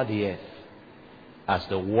cover the earth as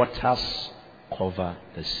the waters cover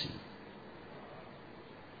the sea.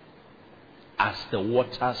 As the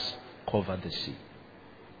waters cover the sea.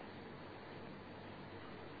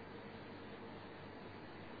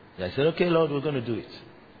 I said, okay, Lord, we're going to do it.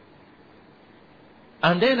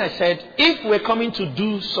 And then I said, if we're coming to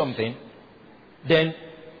do something, then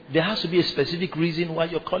there has to be a specific reason why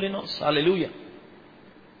you're calling us. Hallelujah.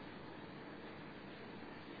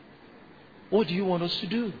 What do you want us to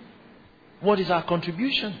do? What is our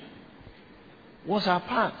contribution? What's our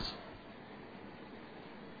part?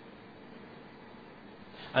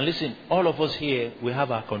 And listen, all of us here, we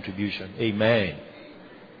have our contribution. Amen.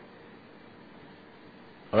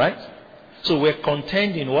 Alright? So we're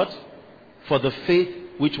contending what? For the faith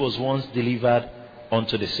which was once delivered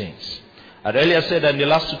unto the saints. I earlier said that in the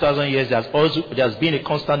last 2,000 years, there's been a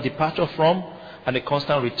constant departure from and a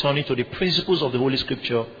constant returning to the principles of the Holy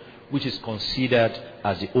Scripture, which is considered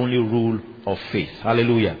as the only rule of faith.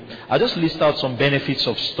 Hallelujah. I'll just list out some benefits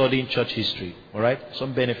of studying church history. Alright?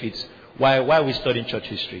 Some benefits. Why are we studying church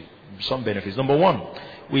history? Some benefits. Number one,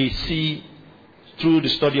 we see through the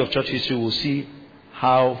study of church history, we'll see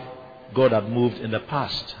how God had moved in the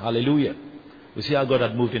past. Hallelujah. We see how God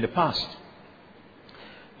had moved in the past.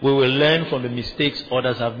 We will learn from the mistakes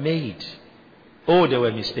others have made. Oh, there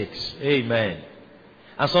were mistakes. Amen.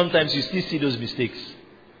 And sometimes you still see those mistakes.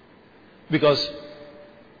 Because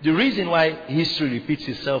the reason why history repeats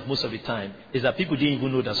itself most of the time is that people didn't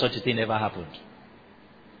even know that such a thing ever happened.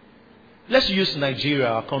 Let's use Nigeria,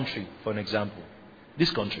 our country, for an example.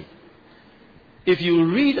 This country. If you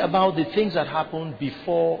read about the things that happened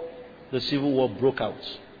before the Civil War broke out,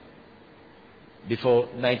 before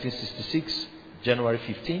 1966, January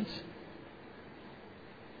 15th,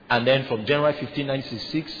 and then from January 15,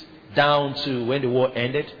 1966, down to when the war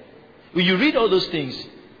ended, when you read all those things,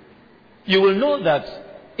 you will know that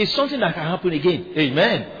it's something that can happen again.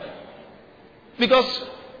 Amen. Because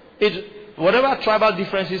whatever tribal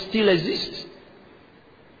differences still exist.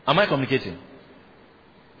 Am I communicating?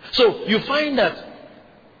 So you find that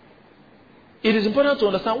it is important to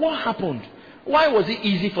understand what happened. Why was it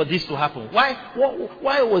easy for this to happen?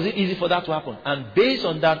 Why was it easy for that to happen? And based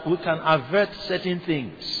on that, we can avert certain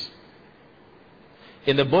things.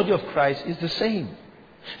 In the body of Christ, it's the same.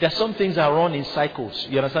 There are some things that run in cycles.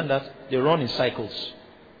 You understand that? They run in cycles.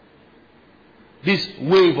 This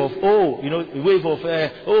wave of,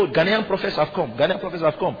 Ghanaian prophets have come. Ghanaian prophets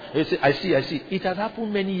have come. They say, I see. It has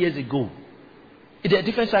happened many years ago. There are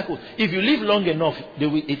different cycles. If you live long enough,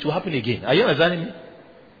 it will happen again. Are you understanding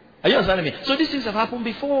me? So these things have happened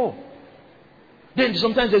before. Then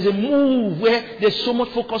sometimes there's a move where there's so much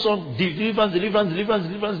focus on deliverance,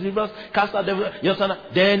 cast out devil. You understand?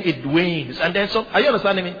 Then it wanes. And then some. Are you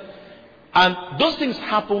understanding me? And those things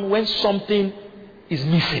happen when something is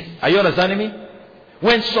missing. Are you understanding me?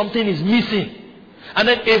 When something is missing. And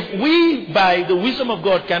then if we, by the wisdom of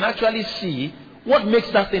God, can actually see what makes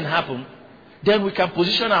that thing happen, then we can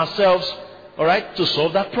position ourselves, alright, to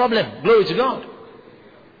solve that problem. Glory to God.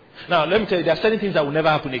 Now, let me tell you, there are certain things that will never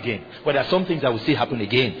happen again. But there are some things that will still happen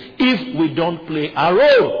again if we don't play our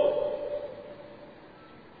role.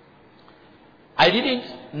 I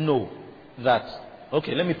didn't know that.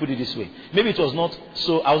 Okay, let me put it this way. Maybe it was not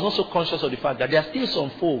so, I was not so conscious of the fact that there are still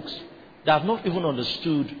some folks that have not even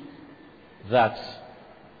understood that,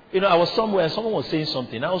 I was somewhere and someone was saying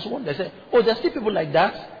something. I was wondering, I said, oh, there are still people like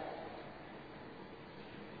that?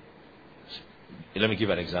 Let me give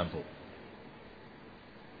an example.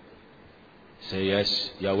 Say,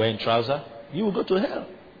 yes, you are wearing trousers, you will go to hell.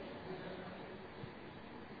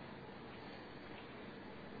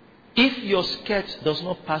 If your skirt does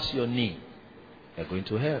not pass your knee, you're going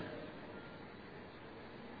to hell.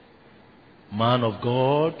 Man of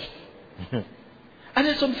God. And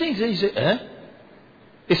there's some things that you say,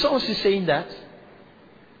 Is someone still saying that?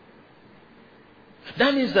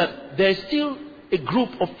 That means that there's still a group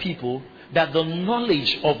of people that the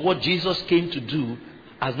knowledge of what Jesus came to do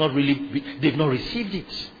has not really, they've not received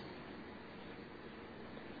it.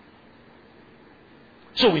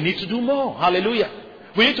 So we need to do more. Hallelujah.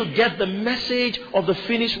 We need to get the message of the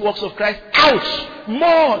finished works of Christ out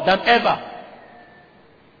more than ever.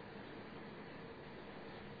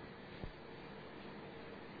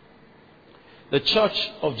 The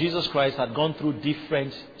church of Jesus Christ had gone through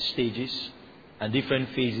different stages and different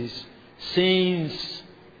phases since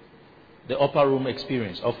the upper room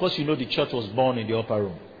experience. Of course, you know the church was born in the upper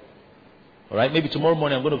room. Alright, maybe tomorrow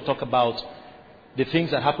morning I'm going to talk about the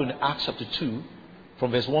things that happened in Acts chapter 2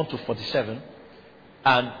 from verse 1 to 47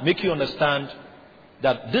 and make you understand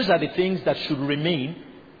that these are the things that should remain.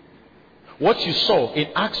 What you saw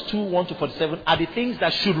in Acts 2, 1 to 47 are the things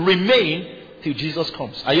that should remain till Jesus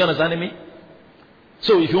comes. Are you understanding me?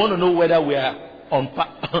 So if you want to know whether we are on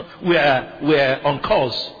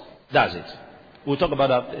course, that's it. We'll talk about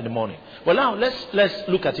that in the morning. But now let's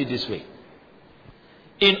look at it this way.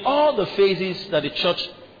 In all the phases that the church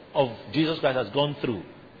of Jesus Christ has gone through,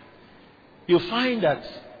 you find that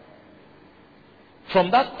from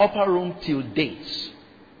that upper room till date,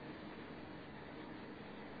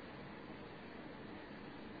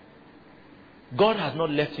 God has not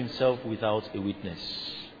left himself without a witness.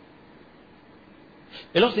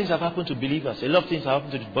 A lot of things have happened to believers. A lot of things have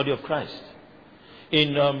happened to the body of Christ.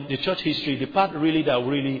 In the church history, the part really that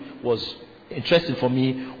really was interesting for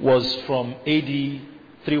me was from AD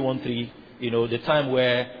 313, the time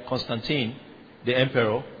where Constantine, the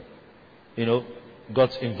emperor,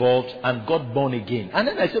 got involved and got born again. And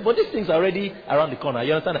then I said, but these things are already around the corner.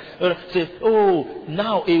 You understand? Say, oh,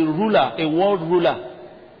 now a ruler, a world ruler.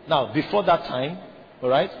 Now, before that time, all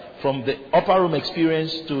right, from the upper room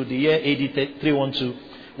experience to the year AD 312,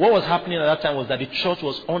 what was happening at that time was that the church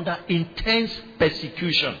was under intense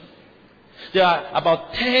persecution. There are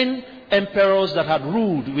about 10 emperors that had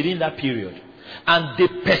ruled within that period. And they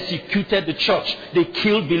persecuted the church. They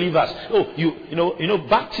killed believers. Oh, you know,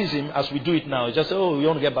 baptism as we do it now, it's just, oh, you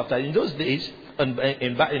want to get baptized. In those days, in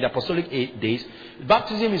the apostolic days,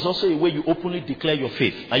 baptism is also a way you openly declare your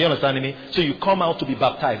faith. Are you understanding me? So you come out to be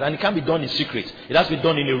baptized. And it can't be done in secret. It has to be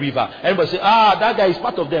done in a river. Everybody say, that guy is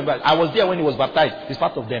part of them. I was there when he was baptized. He's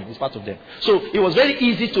part of them. He's part of them. So it was very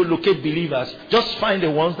easy to locate believers. Just find the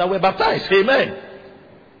ones that were baptized. Amen.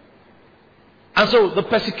 And so the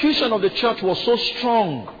persecution of the church was so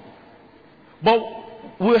strong. But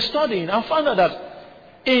we were studying and found out that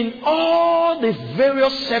in all the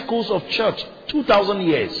various circles of church, 2,000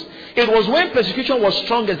 years, it was when persecution was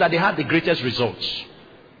strongest that they had the greatest results.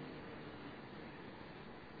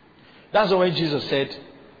 That's why Jesus said,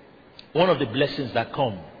 one of the blessings that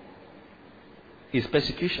come is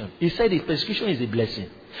persecution. He said that persecution is a blessing.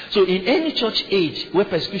 So in any church age where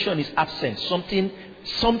persecution is absent,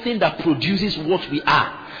 something that produces what we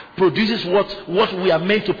are, produces what we are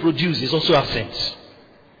meant to produce is also absent.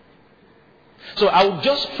 So I will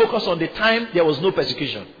just focus on the time there was no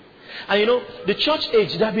persecution. And the church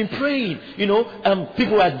age, they have been praying.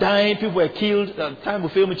 People were dying, people were killed. Time will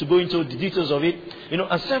fail me to go into the details of it.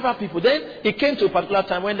 And several people. Then it came to a particular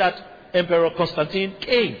time when that Emperor Constantine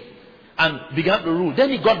came and began to rule.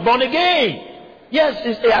 Then he got born again.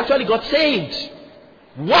 Yes, he actually got saved.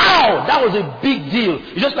 Wow, that was a big deal.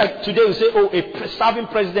 It's just like today we say, oh, a serving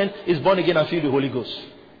president is born again and filled with the Holy Ghost.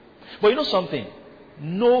 But you know something?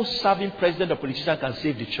 no serving president or politician can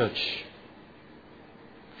save the church.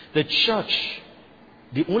 The church,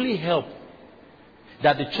 the only help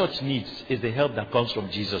that the church needs is the help that comes from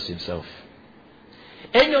Jesus himself.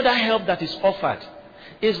 Any other help that is offered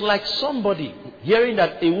is like somebody hearing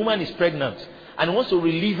that a woman is pregnant and wants to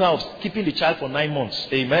relieve her of keeping the child for 9 months.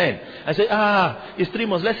 Amen. And say, it's 3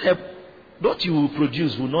 months, let's help. What you will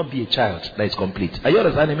produce will not be a child that is complete. Are you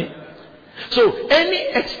understanding me? So any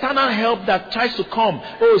external help that tries to come,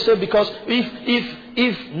 say because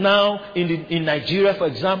if now in Nigeria, for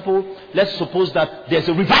example, let's suppose that there's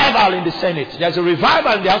a revival in the Senate, there's a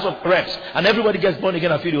revival in the House of Reps, and everybody gets born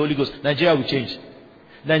again and feel the Holy Ghost, Nigeria will change.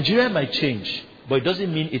 Nigeria might change, but it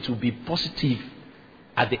doesn't mean it will be positive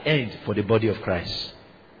at the end for the body of Christ.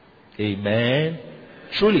 Amen.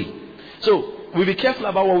 Truly. So we'll be careful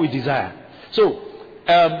about what we desire. So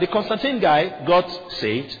the Constantine guy got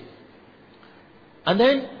saved. And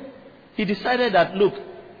then he decided that, look,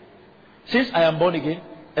 since I am born again,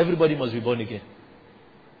 everybody must be born again.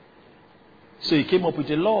 So he came up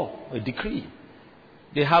with a law, a decree.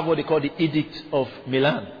 They have what they call the Edict of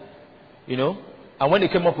Milan. And when they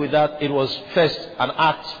came up with that, it was first an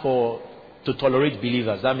act to tolerate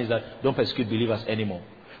believers. That means that don't persecute believers anymore.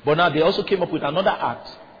 But now they also came up with another act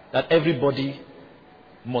that everybody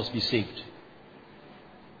must be saved.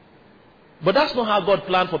 But that's not how God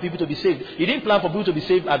planned for people to be saved. He didn't plan for people to be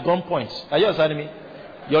saved at gunpoint. Are you understanding me?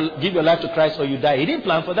 You'll give your life to Christ or you die. He didn't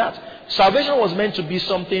plan for that. Salvation was meant to be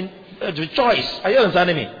something, a choice. Are you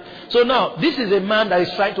understanding me? So now, this is a man that is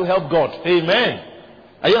trying to help God. Amen.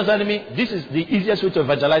 Are you understanding me? This is the easiest way to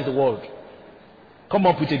evangelize the world. Come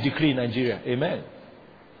up with a decree in Nigeria. Amen.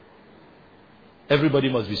 Everybody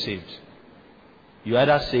must be saved. You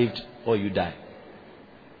either saved or you die.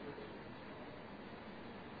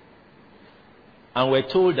 And we're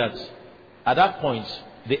told that at that point,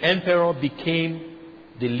 the emperor became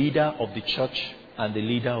the leader of the church and the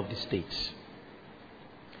leader of the state.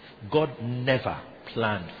 God never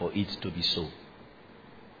planned for it to be so.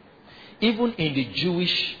 Even in the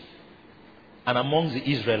Jewish and among the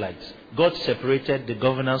Israelites, God separated the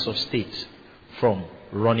governance of state from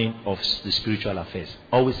running of the spiritual affairs.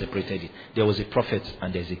 Always separated it. There was a prophet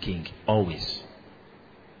and there's a king. Always.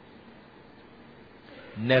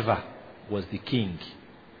 Never was the king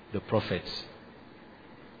the prophet,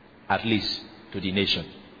 at least to the nation.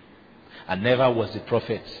 And never was the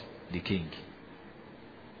prophet the king.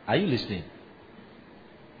 Are you listening?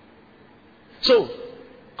 So,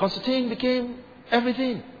 Constantine became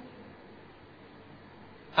everything.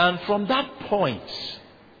 And from that point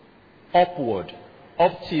upward,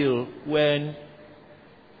 up till when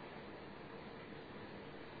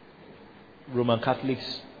Roman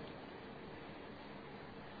Catholics,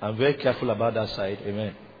 I'm very careful about that side,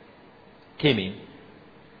 amen, came in,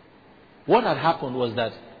 what had happened was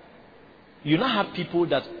that you now have people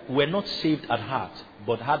that were not saved at heart,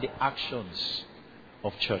 but had the actions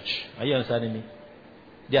of church. Are you understanding me?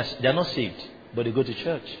 They are not saved, but they go to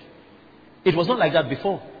church. It was not like that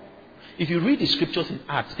before. If you read the scriptures in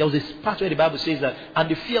Acts, there was a part where the Bible says that, and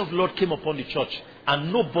the fear of the Lord came upon the church,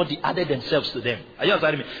 and nobody added themselves to them. Are you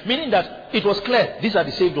understanding me? Meaning that it was clear, these are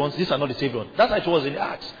the saved ones, these are not the saved ones. That's how it was in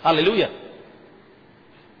Acts. Hallelujah.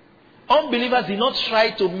 Unbelievers did not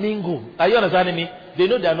try to mingle. Are you understanding me? They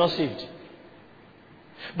know they are not saved.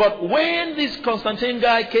 But when this Constantine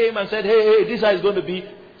guy came and said, hey, this is how it's going to be,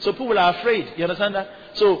 so people are afraid. You understand that?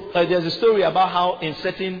 So there's a story about how in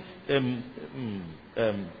certain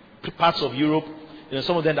parts of Europe,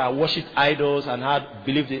 some of them that worshipped idols and had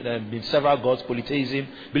believed in several gods, polytheism,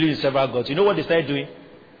 believed in several gods. You know what they started doing?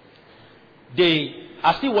 They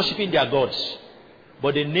are still worshipping their gods,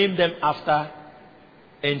 but they name them after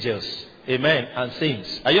angels, amen, and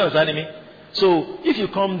saints. Are you understanding me? So if you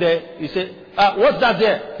come there, you say, what's that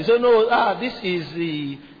there? You say, no, this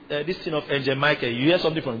is this thing of Angel Michael. You hear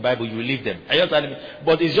something from the Bible, you will leave them. Are you understanding me?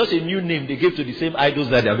 But it's just a new name they gave to the same idols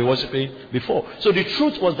that they have been worshipping before. So the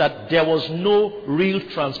truth was that there was no real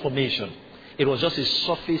transformation. It was just a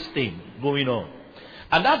surface thing going on.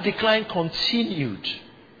 And that decline continued.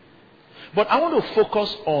 But I want to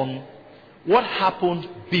focus on what happened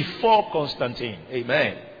before Constantine.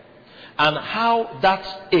 Amen. And how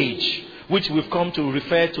that age, which we've come to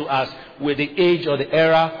refer to as with the age or the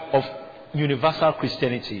era of universal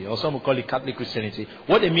Christianity, or some will call it Catholic Christianity.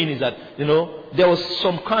 What they mean is that, there was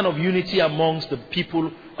some kind of unity amongst the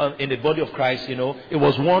people in the body of Christ. It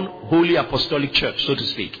was one holy apostolic church, so to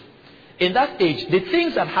speak. In that age, the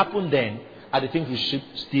things that happened then are the things we should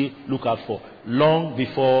still look out for, long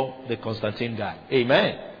before the Constantine guy.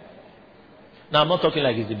 Amen. Now, I'm not talking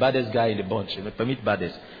like he's the baddest guy in the bunch. Permit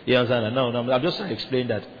baddest. You understand? No, I'm just trying to explain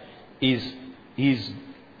that he his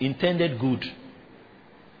intended good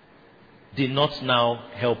did not now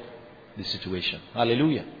help the situation.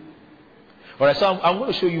 Hallelujah. Alright, so I'm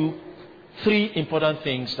going to show you 3 important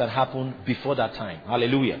things that happened before that time.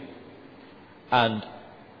 Hallelujah. And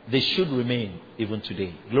they should remain even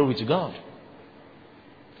today. Glory to God.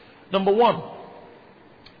 Number 1.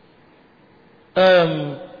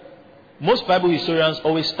 Most Bible historians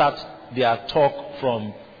always start their talk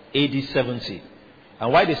from AD 70.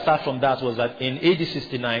 And why they start from that was that in AD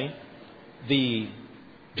 69,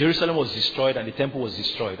 Jerusalem was destroyed and the temple was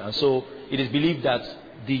destroyed. And so it is believed that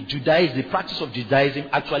the practice of Judaism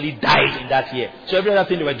actually died in that year. So every other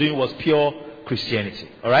thing they were doing was pure Christianity.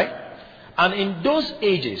 Alright? And in those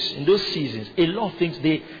ages, in those seasons, a lot of things,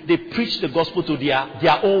 they preached the gospel to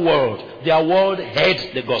their own world. Their world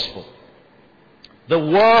heard the gospel. The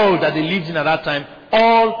world that they lived in at that time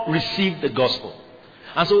all received the gospel.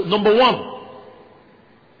 And so number 1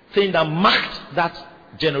 thing that marked that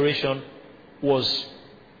generation was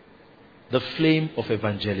the flame of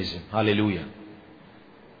evangelism. Hallelujah.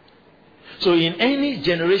 So in any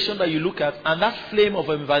generation that you look at and that flame of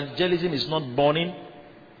evangelism is not burning,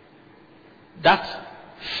 that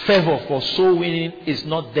fervor for soul winning is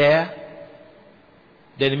not there,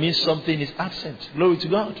 then it means something is absent. Glory to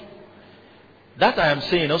God. That I am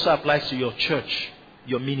saying also applies to your church,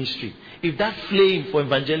 your ministry. If that flame for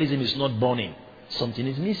evangelism is not burning, something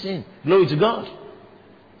is missing. Glory to God.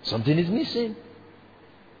 Something is missing.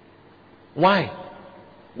 Why?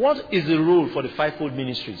 What is the role for the fivefold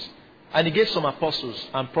ministries? And he gave some apostles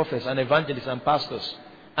and prophets and evangelists and pastors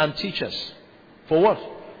and teachers. For what?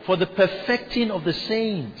 For the perfecting of the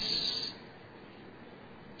saints.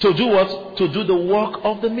 To do what? To do the work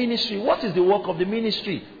of the ministry. What is the work of the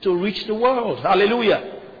ministry? To reach the world.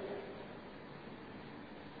 Hallelujah.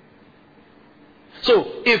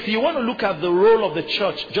 So, if you want to look at the role of the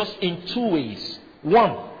church just in 2 ways. 1,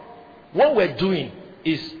 what we're doing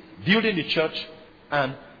is building the church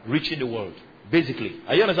and reaching the world. Basically.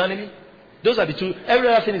 Are you understanding me? Those are the 2. Every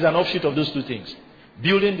other thing is an offshoot of those 2 things.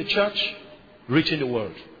 Building the church, reaching the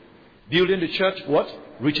world. Building the church, what?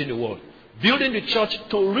 Reaching the world. Building the church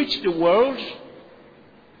to reach the world.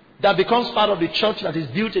 That becomes part of the church that is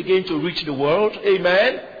built again to reach the world.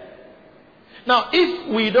 Amen. Now, if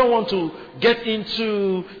we don't want to get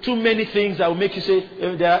into too many things that will make you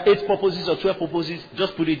say there are 8 purposes or 12 purposes,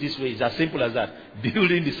 just put it this way. It's as simple as that.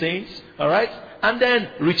 Building the saints, alright? And then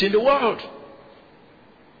reaching the world.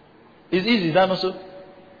 It's easy, is that not so?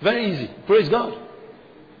 Very easy. Praise God.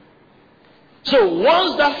 So,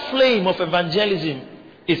 once that flame of evangelism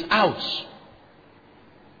is out,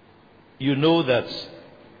 you know that.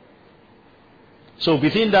 So,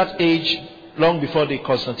 within that age, long before the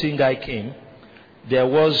Constantine guy came, there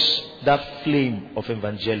was that flame of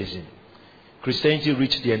evangelism. Christianity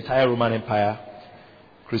reached the entire Roman Empire.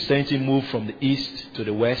 Christianity moved from the east to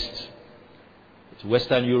the west, to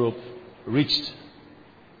Western Europe, reached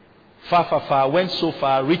far, went so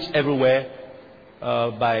far, reached everywhere.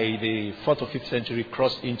 By the 4th or 5th century,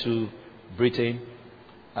 crossed into Britain,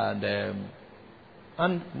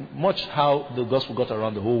 and much how the gospel got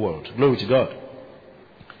around the whole world. Glory to God.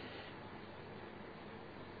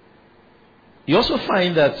 You also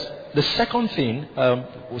find that the second thing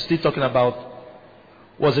we're still talking about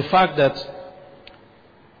was the fact that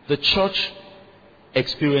the church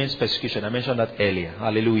experienced persecution. I mentioned that earlier.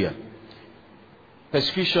 Hallelujah.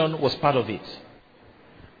 Persecution was part of it.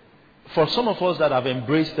 For some of us that have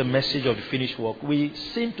embraced the message of the finished work, we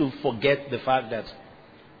seem to forget the fact that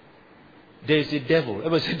there is a devil.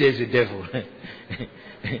 Everybody say there is a devil.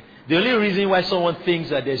 The only reason why someone thinks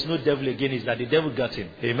that there is no devil again is that the devil got him.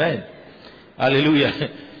 Amen.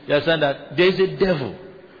 Hallelujah. You understand that? There is a devil.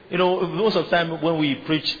 You know, most of the time when we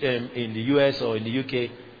preach in the US or in the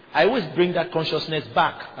UK, I always bring that consciousness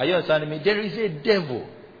back. Are you understanding me? There is a devil.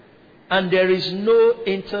 And there is no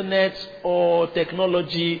internet or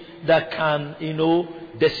technology that can,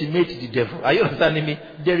 decimate the devil. Are you understanding me?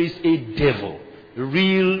 There is a devil.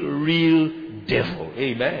 Real devil.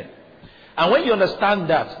 Amen. And when you understand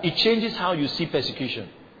that, it changes how you see persecution.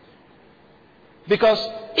 Because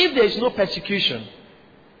if there is no persecution,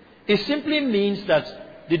 it simply means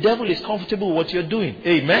that the devil is comfortable with what you're doing.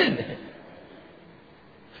 Amen.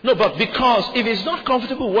 No, but because if he's not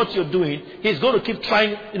comfortable with what you're doing, he's going to keep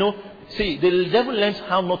trying, See, the devil learns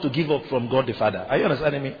how not to give up from God the Father. Are you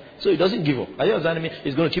understanding me? So he doesn't give up. Are you understanding me?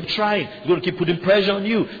 He's going to keep trying. He's going to keep putting pressure on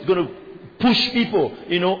you. He's going to push people,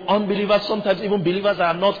 unbelievers, sometimes even believers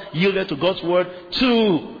that are not yielded to God's word,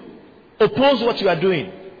 to oppose what you are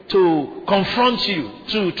doing, to confront you,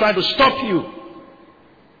 to try to stop you.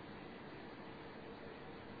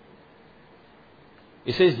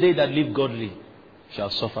 It says, they that live godly shall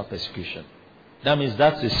suffer persecution. That means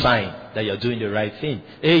that's a sign that you're doing the right thing.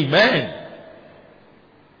 Amen.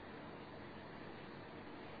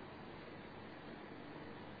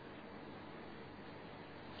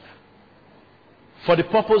 For the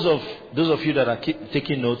purpose of those of you that are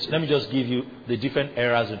taking notes, let me just give you the different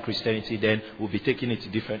eras in Christianity. Then we'll be taking it to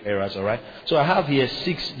different eras, all right? So I have here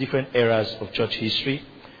 6 different eras of church history.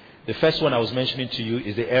 The first one I was mentioning to you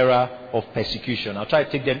is the era of persecution. I'll try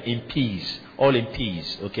to take them in P's, all in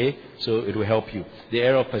P's, okay? So it will help you. The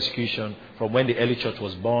era of persecution from when the early church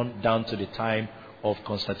was born down to the time of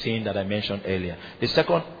Constantine that I mentioned earlier. The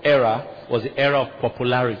second era was the era of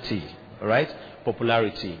popularity, all right?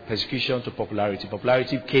 Popularity, persecution to popularity.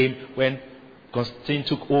 Popularity came when Constantine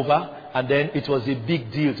took over, and then it was a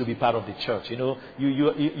big deal to be part of the church. You know,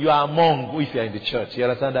 you are among if you are in the church. You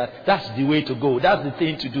understand that? That's the way to go. That's the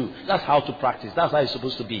thing to do. That's how to practice. That's how it's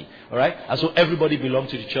supposed to be. All right? And so everybody belonged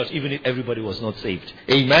to the church, even if everybody was not saved.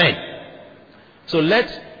 Amen. So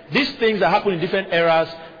these things that happen in different eras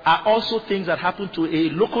are also things that happen to a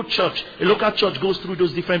local church. A local church goes through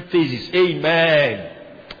those different phases. Amen.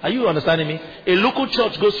 Are you understanding me? A local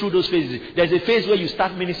church goes through those phases. There's a phase where you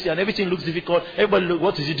start ministry and everything looks difficult. Everybody looks,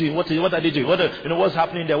 what is he doing? What are they doing? What's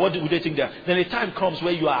happening there? What do they think there? Then a time comes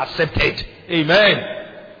where you are accepted. Amen.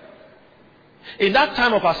 In that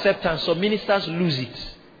time of acceptance, some ministers lose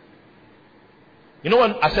it. You know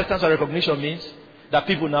what acceptance and recognition means? That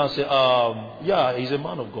people now say, yeah, he's a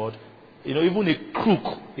man of God. You know, even a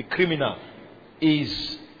crook, a criminal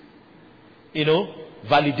is,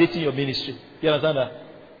 validating your ministry. You understand that?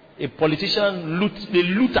 A politician, the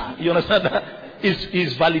looter, you understand that?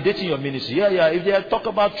 Is validating your ministry. Yeah. If they talk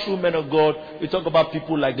about true men of God, we talk about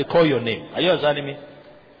people like they call your name. Are you understanding me?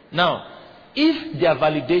 Now, if their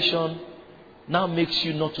validation now makes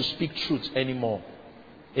you not to speak truth anymore,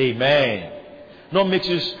 amen. Not makes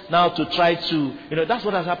you now to try to, that's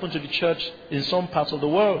what has happened to the church in some parts of the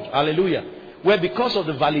world. Hallelujah. Where because of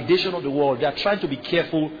the validation of the world, they are trying to be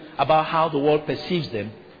careful about how the world perceives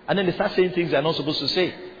them. And then they start saying things they're not supposed to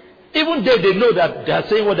say. Even they know that they are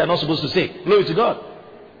saying what they're not supposed to say. Glory to God.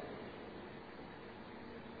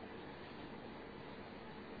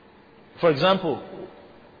 For example,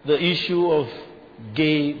 the issue of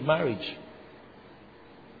gay marriage.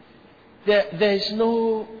 There's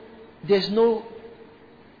no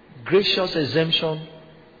gracious exemption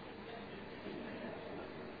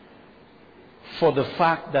for the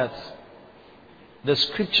fact that the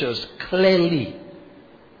scriptures clearly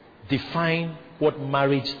define what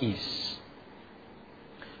marriage is.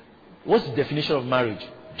 What's the definition of marriage?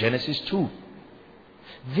 Genesis 2.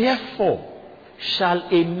 Therefore shall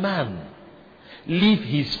a man leave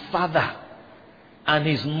his father and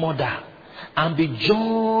his mother and be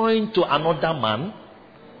joined to another man.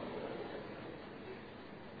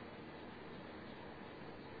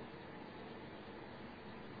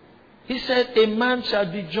 He said a man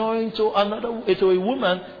shall be joined to a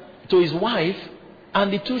woman, to his wife,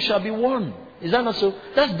 and the two shall be one. Is that not so?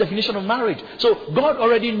 That's the definition of marriage. So God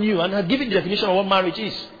already knew and had given the definition of what marriage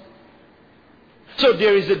is. So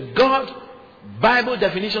there is a God Bible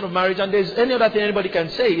definition of marriage, and there's any other thing anybody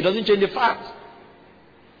can say. It doesn't change the fact.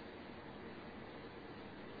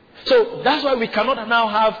 So that's why we cannot now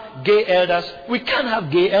have gay elders. We can't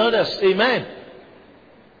have gay elders. Amen.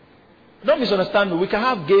 Don't misunderstand me. We can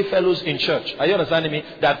have gay fellows in church. Are you understanding me?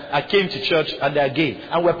 That I came to church and they are gay.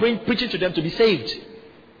 And we're preaching to them to be saved.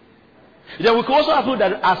 Then we can also have people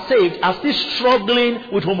that are saved are still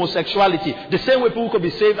struggling with homosexuality. The same way people could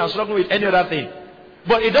be saved and struggling with any other thing.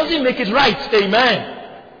 But it doesn't make it right. Amen.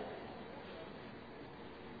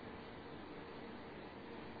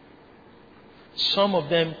 Some of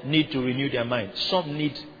them need to renew their mind. Some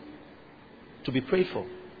need to be prayed for.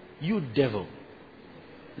 You devil,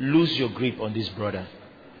 lose your grip on this brother.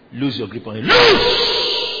 Lose your grip on him.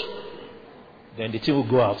 Loose! Then the thing will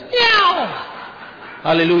go out.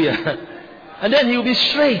 Hallelujah. And then he will be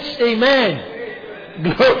straight. Amen.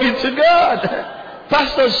 Glory to God.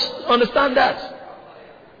 Pastors understand that.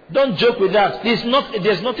 Don't joke with that.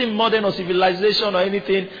 There's nothing modern or civilization or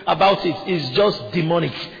anything about it. It's just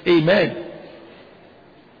demonic. Amen.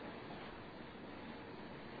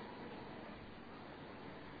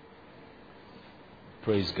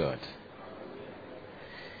 Praise God.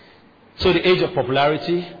 So the age of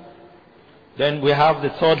popularity. Then we have the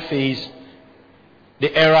third phase.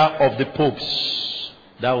 The era of the popes.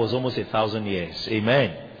 That was almost 1,000 years.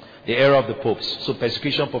 Amen. The era of the popes. So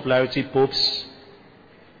persecution, popularity, popes.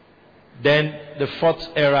 Then the fourth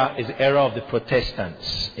era is the era of the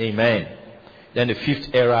Protestants. Amen. Then the fifth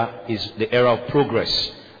era is the era of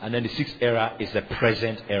progress. And then the sixth era is the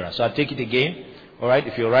present era. So I'll take it again. Alright,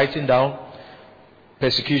 if you're writing down.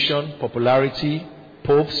 persecution, popularity,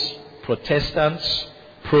 popes, Protestants,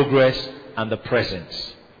 progress, and the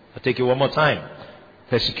present. I'll take it one more time.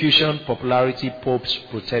 Persecution, popularity, popes,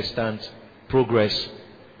 Protestants, progress,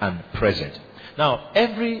 and present. Now,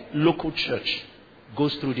 every local church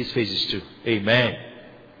goes through these phases too.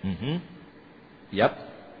 Amen. Yep.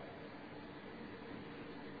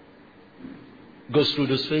 Goes through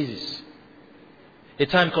those phases. A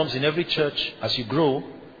time comes in every church as you grow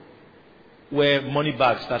where money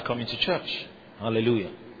bags start coming to church. Hallelujah.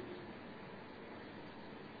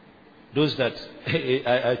 Those that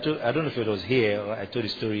I don't know if it was here or I told a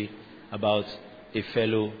story about a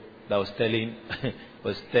fellow that was telling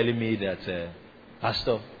me that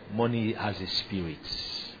Pastor, money has a spirit.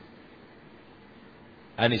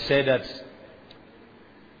 And he said that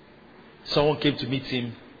someone came to meet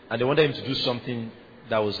him and they wanted him to do something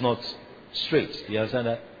that was not straight. You understand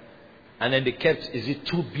that? And then they kept,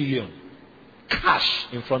 2 billion cash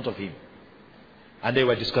in front of him. And they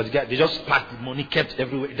were discussing. They just packed the money, kept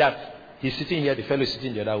everywhere. That he's sitting here, the fellow is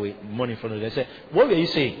sitting the other way, money in front of them. They said, what were you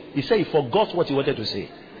saying? He said he forgot what he wanted to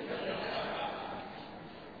say.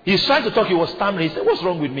 He's trying to talk, he was stammering. He said, what's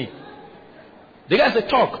wrong with me? The guy said,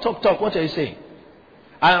 talk, what are you saying?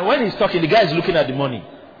 And when he's talking, the guy is looking at the money.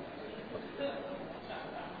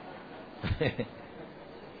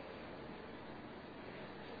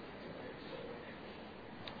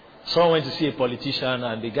 Someone went to see a politician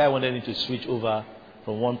and the guy wanted him to switch over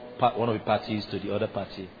from one of the parties to the other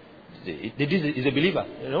party. He's a believer.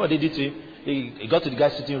 You know what they did to him? He got to the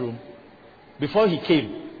guy's sitting room. Before he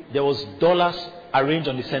came, there was dollars arranged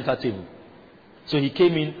on the center table. So he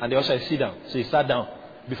came in and the usher said, sit down. So he sat down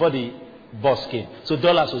before the boss came. So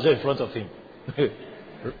dollars was there in front of him.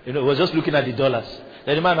 He was just looking at the dollars.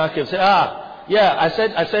 Then the man now came and said, yeah,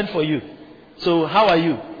 I sent for you. So how are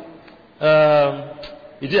you?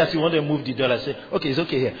 He did as he wanted to move the dollar. I said, okay, it's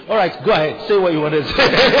okay here. All right, go ahead. Say what you want to say.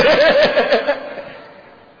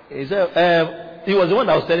 He said, he was the one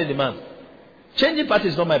that was telling the man, changing party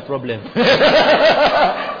is not my problem.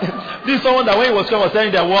 This is someone that when he was coming was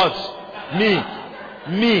telling their words.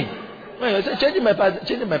 Me. When I said, changing my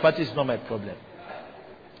party is not my problem.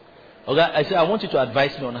 Okay, I said, I want you to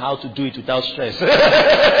advise me on how to do it without stress.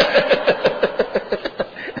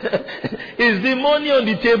 Is the money on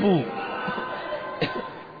the table?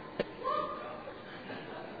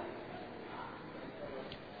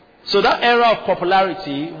 So that era of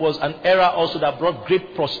popularity was an era also that brought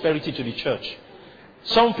great prosperity to the church.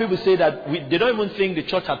 Some people say that they don't even think the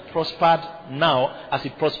church had prospered now as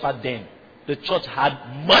it prospered then. The church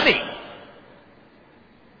had money.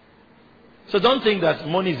 So don't think that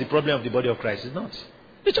money is the problem of the body of Christ. It's not.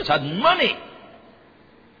 The church had money.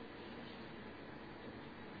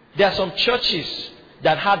 There are some churches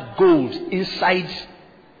that had gold inside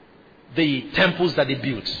the temples that they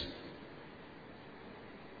built.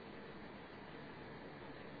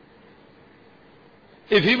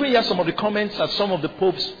 If you even hear some of the comments that some of the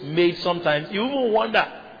popes made sometimes, you even wonder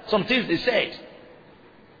some things they said.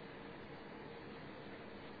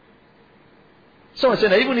 Someone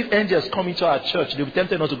said that even if angels come into our church, they'll be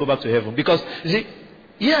tempted not to go back to heaven. Because, you see,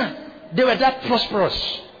 they were that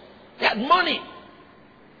prosperous. They had money.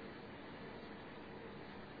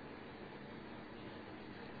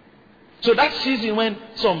 So that season when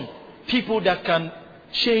some people that can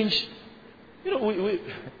change, we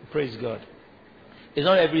praise God. It's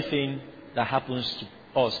not everything that happens to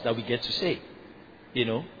us that we get to say,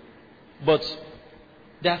 But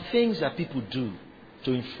there are things that people do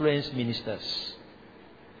to influence ministers.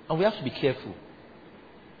 And we have to be careful.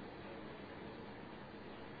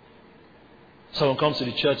 Someone comes to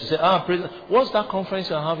the church and says, what's that conference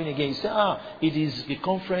you're having again? You say, it is a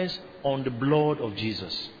conference on the blood of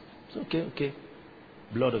Jesus. It's okay.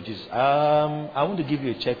 Blood of Jesus. I want to give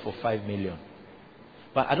you a check for 5 million.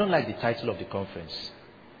 But I don't like the title of the conference.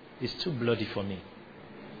 It's too bloody for me.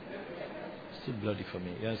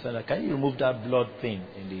 You understand? Can you remove that blood thing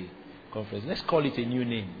in the conference? Let's call it a new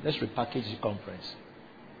name. Let's repackage the conference.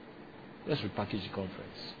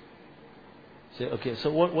 Say, okay,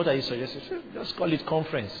 so what are you suggesting? Just call it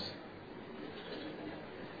conference.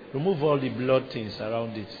 Remove all the blood things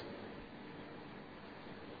around it.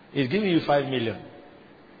 It's giving you 5 million.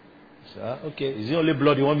 So, okay, is it only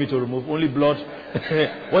blood you want me to remove? Only blood?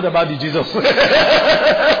 What about the Jesus?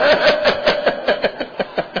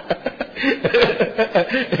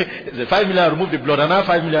 The 5 million, I remove the blood, and now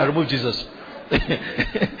 5 million, I remove Jesus.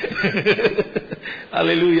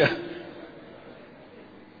 Hallelujah.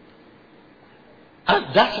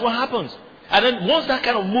 And that's what happens. And then once that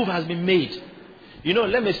kind of move has been made,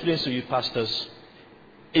 let me explain to you, pastors.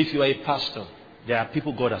 If you are a pastor, there are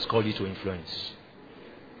people God has called you to influence.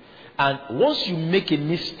 And once you make a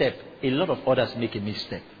misstep, a lot of others make a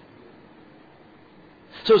misstep.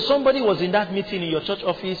 So somebody was in that meeting in your church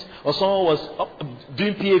office, or someone was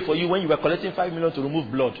doing PA for you when you were collecting 5 million to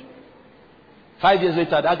remove blood. 5 years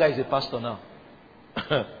later, that guy is a pastor now.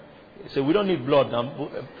 So we don't need blood.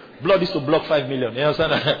 Blood is to block 5 million. You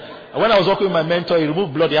understand? When I was working with my mentor, he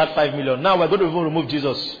removed blood, he had 5 million. Now we're going to even remove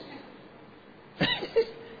Jesus.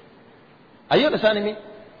 Are you understanding me?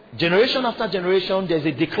 Generation after generation, there's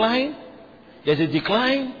a decline. There's a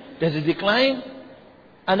decline. There's a decline.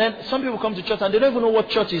 And then some people come to church and they don't even know what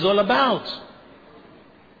church is all about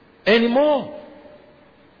anymore.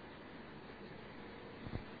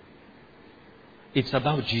 It's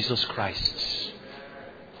about Jesus Christ.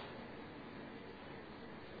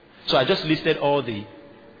 So I just listed all the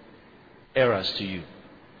errors to you.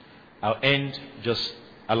 I'll end, just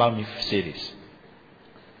allow me to say this.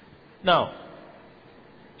 Now,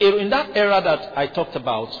 in that era that I talked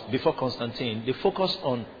about before Constantine, they focused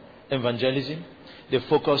on evangelism. They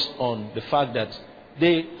focused on the fact that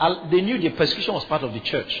they knew the persecution was part of the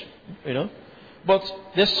church, you know. But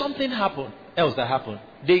there's something else that happened.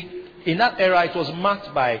 In that era, it was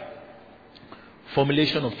marked by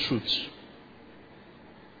formulation of truth.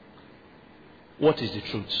 What is the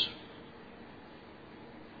truth?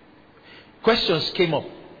 Questions came up.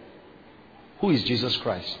 Who is Jesus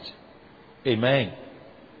Christ? Amen.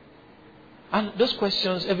 And those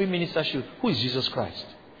questions, every minister should. Who is Jesus Christ?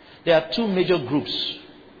 There are two major groups.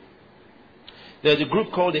 There's a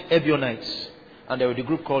group called the Ebionites, and there was a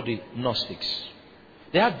group called the Gnostics.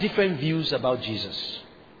 They had different views about Jesus.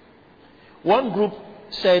 One group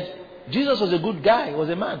said Jesus was a good guy, he was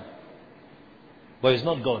a man, but he's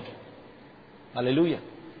not God. Hallelujah.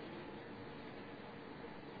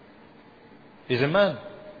 He's a man.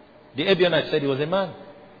 The Ebionites said he was a man.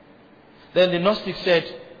 Then the Gnostics said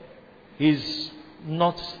he's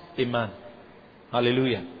not a man.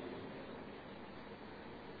 Hallelujah.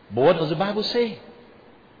 But what does the Bible say?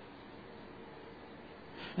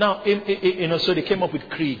 Now, so they came up with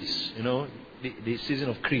creeds, the season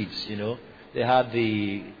of creeds, They had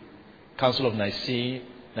the Council of Nicaea.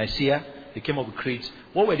 They came up with creeds.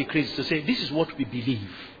 What were the creeds? To say, this is what we believe.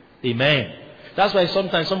 Amen. That's why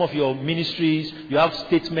sometimes some of your ministries, you have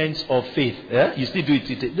statements of faith. Yeah? You still do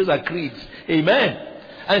it. Those are creeds. Amen.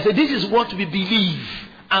 And they say, this is what we believe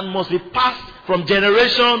and must be passed from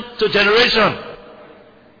generation to generation.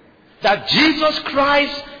 That Jesus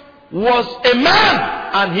Christ was a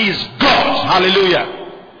man and he is God.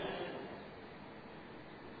 Hallelujah.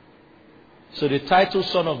 So the title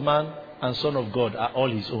Son of Man and Son of God are all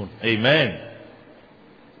his own. Amen.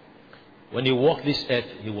 When he walked this earth,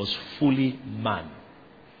 he was fully man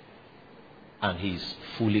and he is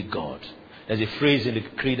fully God. There's a phrase in the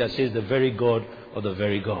creed that says the very God of the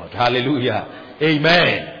very God. Hallelujah.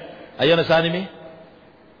 Amen. Are you understanding me?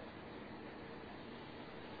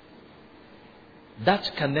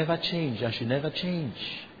 That can never change and should never change.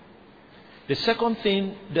 The second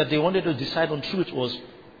thing that they wanted to decide on truth was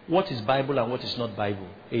what is Bible and what is not Bible.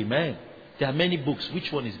 Amen. There are many books.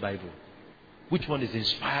 Which one is Bible? Which one is the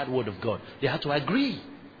inspired word of God? They had to agree.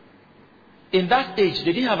 In that age,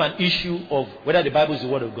 they didn't have an issue of whether the Bible is the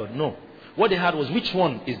word of God. No. What they had was which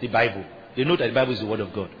one is the Bible. They know that the Bible is the word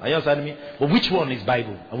of God. Are you understanding me? But which one is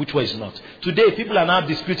Bible and which one is not? Today, people are now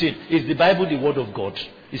disputing, is the Bible the word of God?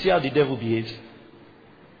 You see how the devil behaves?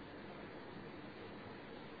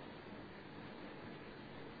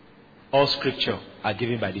 All scripture are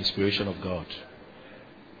given by the inspiration of God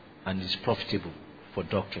and is profitable for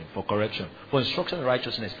doctrine, for correction, for instruction in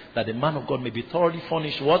righteousness, that the man of God may be thoroughly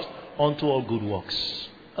furnished what? Unto all good works.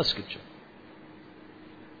 That's scripture.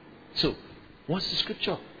 So, what's the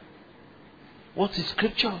scripture? What is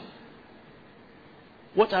scripture?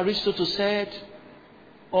 What Aristotle said,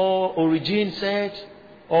 or Origen said,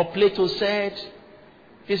 or Plato said,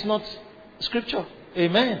 is not scripture.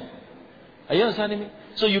 Amen. Are you understanding me?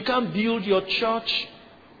 So you can't build your church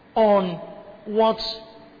on what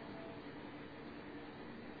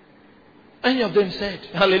any of them said.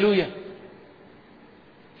 Hallelujah.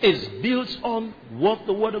 It's built on what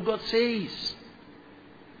the Word of God says.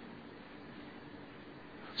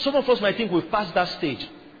 Some of us might think we've passed that stage.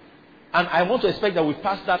 And I want to expect that we've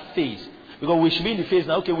passed that phase. Because we should be in the phase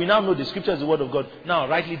now, okay, we now know the scripture is the word of God. Now,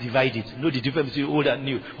 rightly divide it. Know the difference between old and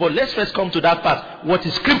new. But let's first come to that part. What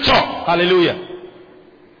is scripture? Hallelujah.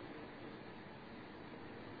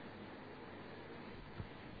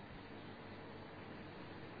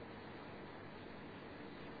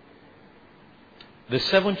 The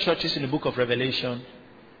 7 churches in the book of Revelation,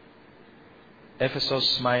 Ephesus,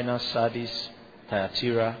 Smyrna, Sardis,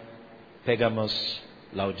 Thyatira, Pergamos,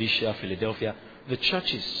 Laodicea, Philadelphia, the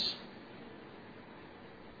churches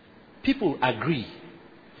people agree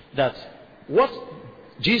that what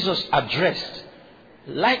Jesus addressed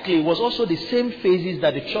likely was also the same phases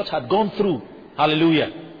that the church had gone through.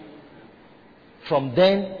 Hallelujah. From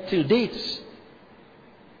then till date.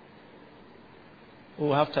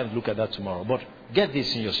 We'll have time to look at that tomorrow. But get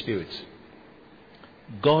this in your spirit.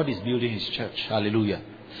 God is building His church. Hallelujah.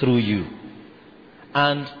 Through you.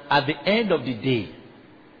 And at the end of the day,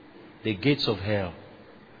 the gates of hell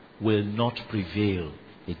will not prevail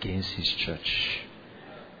against His church.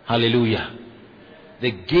 Hallelujah.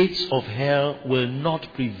 The gates of hell will not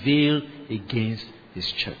prevail against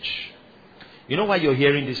His church. You know why you're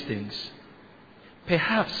hearing these things?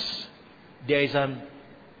 Perhaps there is an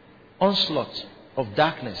onslaught of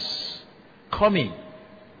darkness coming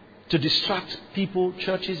to distract people,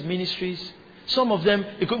 churches, ministries. Some of them,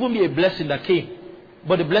 it could even be a blessing that came.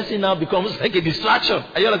 But the blessing now becomes like a distraction.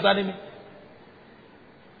 Are you understanding me?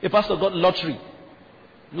 A pastor got lottery.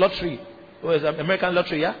 American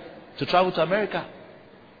lottery, yeah? To travel to America.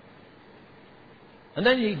 And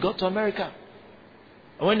then he got to America.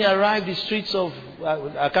 And when he arrived the streets of,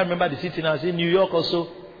 I can't remember the city now, it's in New York or so.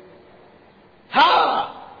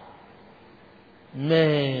 Ha!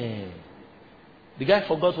 Man. The guy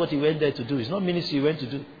forgot what he went there to do. It's not ministry he went to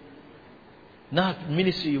do. Now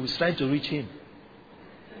ministry was trying to reach him.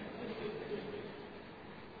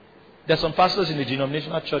 There's some pastors in the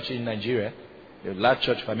denominational church in Nigeria, a large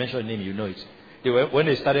church, if I mention the name, you know it. When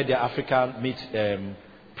they started their Africa Meet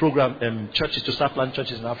program, churches to start planting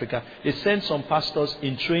churches in Africa, they sent some pastors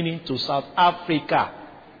in training to South Africa.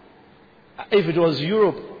 If it was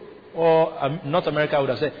Europe or North America, I would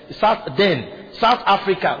have said South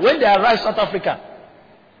Africa. When they arrived South Africa,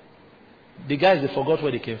 the guys, they forgot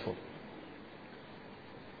where they came from.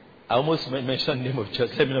 I almost mentioned the name of church.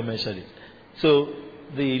 Let me not mention it. So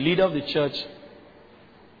the leader of the church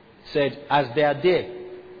said, as they are there,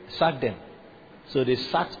 sack them. So they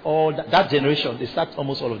sacked all that generation. They sacked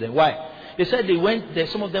almost all of them. Why? They said they went there.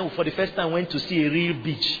 Some of them, for the first time, went to see a real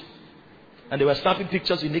beach, and they were snapping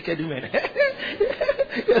pictures with naked women.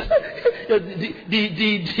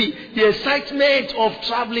 the excitement of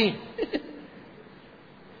traveling.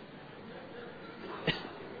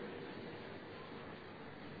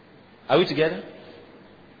 Are we together?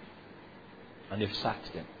 And they've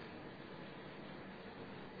sacked them.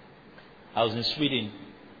 I was in Sweden.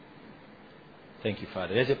 Thank you,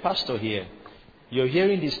 Father. There's a pastor here. You're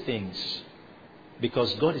hearing these things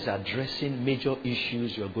because God is addressing major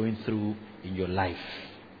issues you're going through in your life.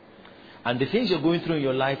 And the things you're going through in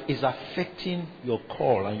your life is affecting your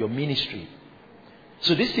call and your ministry.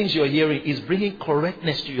 So these things you're hearing is bringing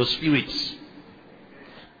correctness to your spirits.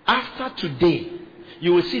 After today,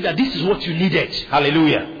 you will see that this is what you needed.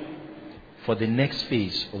 Hallelujah. For the next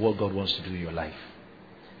phase of what God wants to do in your life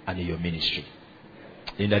and in your ministry.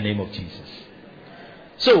 In the name of Jesus.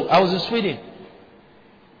 So, I was in Sweden.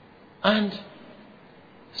 And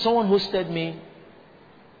someone hosted me.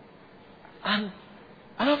 And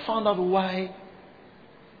I found out why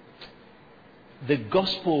the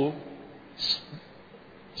gospel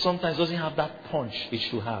sometimes doesn't have that punch it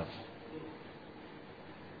should have.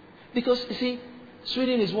 Because, you see,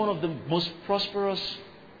 Sweden is one of the most prosperous.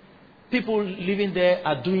 People living there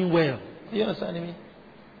are doing well. You understand me?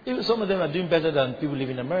 Even some of them are doing better than people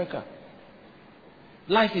living in America.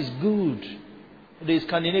 Life is good. The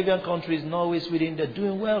Scandinavian countries, Norway, Sweden, they're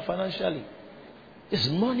doing well financially. There's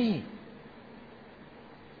money.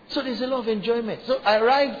 So there's a lot of enjoyment. So I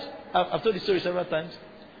arrived. I've told the story several times.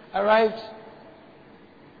 I arrived.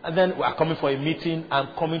 And then we are coming for a meeting.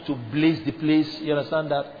 I'm coming to blaze the place. You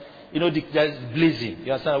understand that? You know, there's blazing.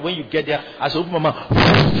 You understand? When you get there, I say, open my mouth,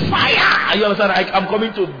 fire! You understand? I'm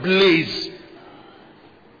coming to blaze.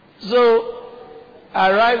 So, I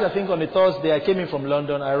arrived, I think, on a Thursday. I came in from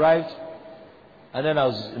London. I arrived, and then I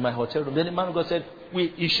was in my hotel room. Then the man of God said,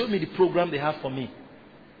 he showed me the program they have for me.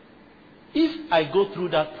 If I go through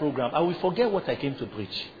that program, I will forget what I came to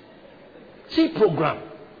preach. See, program.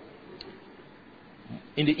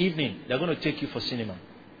 In the evening, they're going to take you for cinema.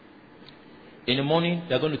 In the morning,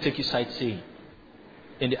 they're going to take you sightseeing.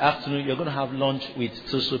 In the afternoon, you're going to have lunch with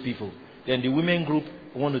social people. Then the women group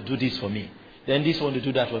want to do this for me. Then this want to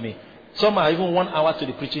do that for me. Some are even 1 hour to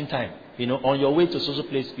the preaching time. You know, on your way to social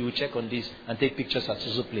place, you will check on this and take pictures at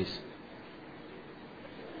social place.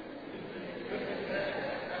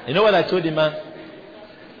 You know what I told the man?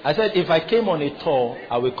 I said, if I came on a tour,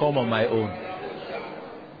 I will come on my own.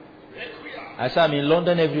 I said, I'm in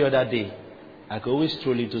London every other day. I could always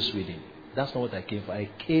stroll into Sweden. That's not what I came for. I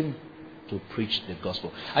came to preach the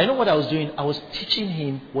gospel. I know what I was doing. I was teaching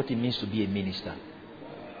him what it means to be a minister.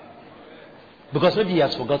 Because maybe he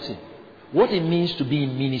has forgotten. What it means to be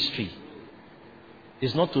in ministry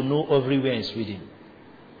is not to know everywhere in Sweden.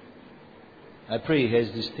 I pray he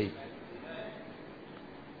hears this tape.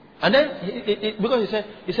 And then, because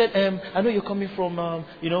he said, I know you're coming from,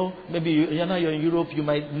 maybe you're in Europe, you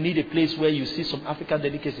might need a place where you see some African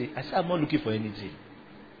delicacy. I said, I'm not looking for anything.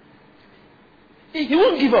 He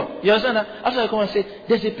won't give up. You understand that? After I come and say,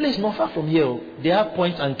 there's a place not far from here. They have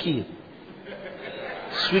point and kill.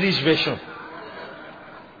 Swedish version.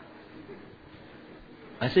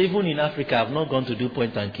 I say, even in Africa, I've not gone to do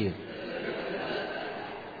point and kill.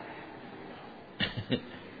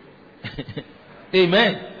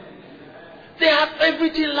 Amen. They have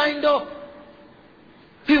everything lined up.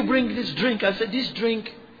 He'll bring this drink. I said, this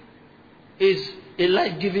drink is a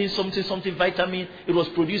life-giving something vitamin. It was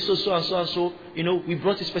produced so and so. We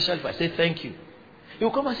brought it specially. I said, thank you. He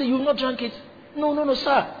will come and say, you've not drunk it. No,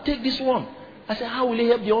 sir. Take this one. I said, how will it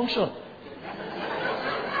help the unction?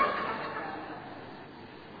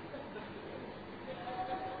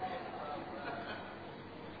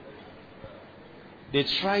 They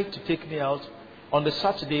tried to take me out on the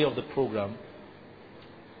Saturday of the program.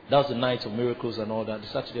 That was the night of miracles and all that. The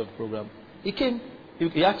Saturday of the program. He came.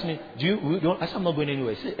 He asked me, I said, I'm not going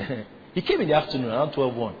anywhere. He came in the afternoon around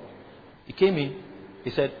 12:01. He came in.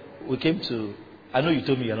 He said, I know you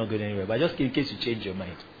told me you're not going anywhere, but just in case you change your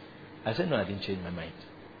mind. I said, no, I didn't change my mind.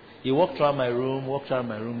 He walked around my room,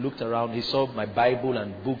 looked around. He saw my Bible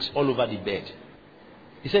and books all over the bed.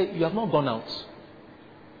 He said, you have not gone out.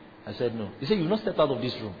 I said, no. He said, you've not stepped out of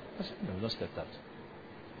this room. I said, no, I've not stepped out.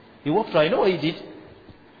 He walked around. You know what he did?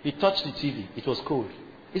 He touched the TV. It was cold.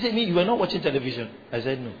 He said, you were not watching television. I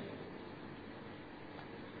said, no.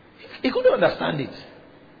 He couldn't understand it.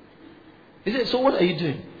 He said, so what are you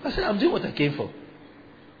doing? I said, I'm doing what I came for.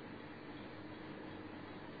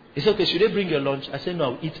 He said, okay, should they bring your lunch? I said,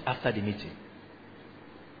 no, I'll eat after the meeting.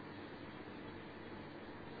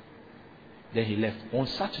 Then he left. On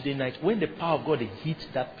Saturday night, when the power of God hit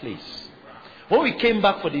that place, when we came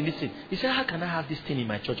back for the meeting, he said, how can I have this thing in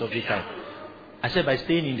my church every time? I said, by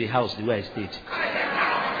staying in the house the way I stayed.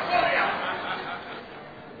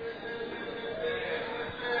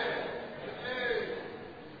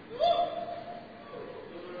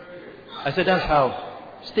 I said, that's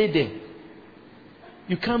how. Stay there.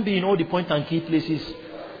 You can't be in all the point and key places.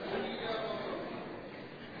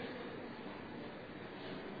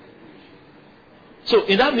 So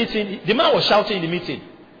in that meeting, the man was shouting in the meeting.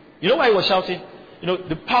 You know why he was shouting?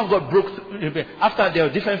 The power of God broke through. After there are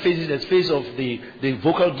different phases. There's phase of the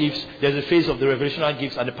vocal gifts. There's a phase of the revelational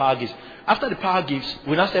gifts and the power gifts. After the power gifts,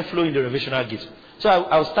 we now start flowing the revelational gifts. So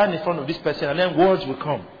I'll stand in front of this person and then words will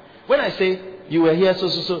come. When I say, you were here, so.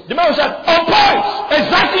 The man will say, on point!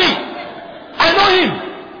 Exactly! I know him!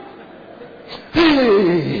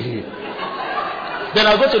 Hey. Then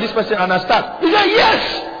I'll go to this person and I'll start. He said,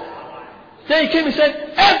 yes! Then he came and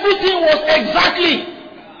said, everything was exactly.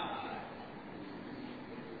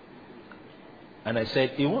 And I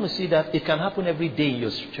said, you want to see that? It can happen every day in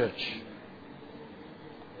your church.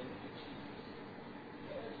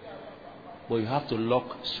 But you have to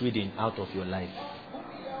lock Sweden out of your life.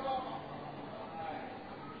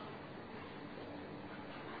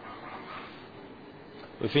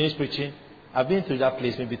 We finished preaching. I've been through that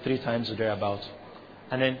place maybe 3 times or thereabouts.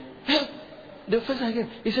 And then, the first time I came,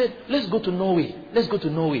 he said, let's go to Norway. Let's go to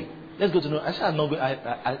Norway. I said,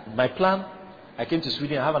 my plan, I came to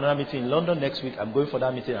Sweden. I have another meeting in London next week. I'm going for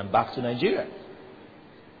that meeting and back to Nigeria.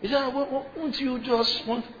 He said, won't you just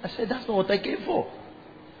want? I said, that's not what I came for.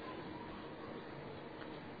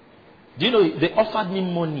 Do you know, they offered me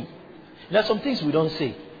money. There are some things we don't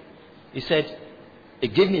say. He said, he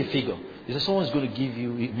gave me a figure. He said, someone's going to give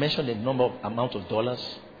you, he mentioned the amount of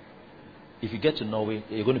dollars. If you get to Norway,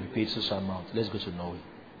 you're going to be paid such amount. Let's go to Norway.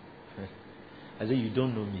 I said, you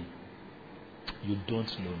don't know me. You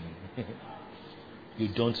don't know me. You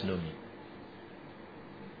don't know me.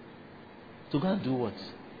 To go and do what?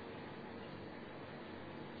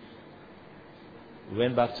 We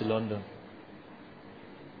went back to London.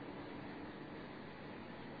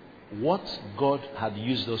 What God had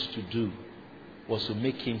used us to do was to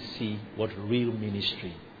make him see what real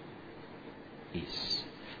ministry is.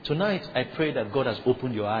 Tonight, I pray that God has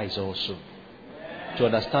opened your eyes also to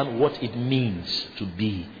understand what it means to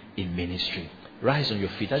be in ministry. Rise on your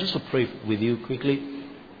feet. I just want to pray with you quickly.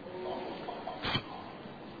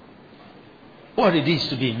 What it is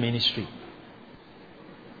to be in ministry.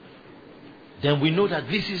 Then we know that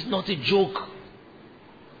this is not a joke.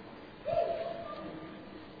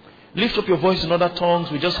 Lift up your voice in other tongues.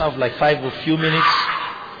 We just have like 5 or few minutes.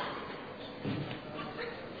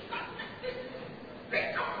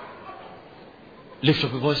 Lift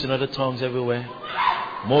up your voice in other tongues everywhere.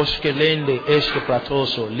 Moshke lende eshke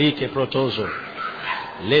pratoso, like protoso,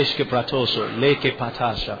 leshke pratoso, leke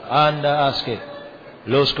patasha, anda aske,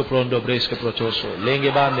 loske prondo breske protoso,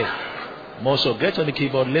 lenge bande. Moso, get on the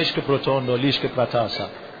keyboard, leshke protondo, lishke pratasa,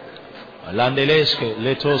 landeleske,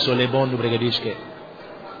 letoso, lebondo bregadiske,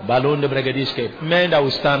 balonde bregadiske. Men that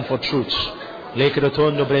will stand for truth. Leke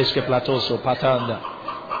rotondo breske platoso, patanda,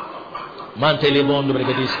 mante lebondo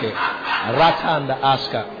bregadiske, ratanda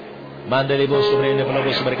aska. Mandelibo sobrende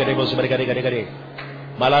blogo sobregadego sobregadegade.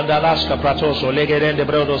 Malanda lasca pratoso legerende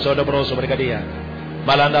brodo sodo broso bregadia.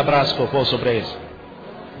 Malanda brasco poso pres.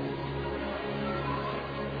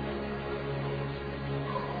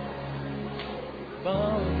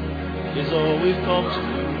 Is all we've come to do.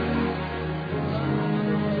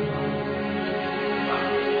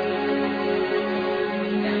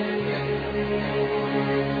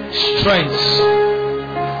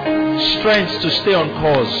 Strength to stay on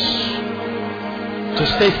course. To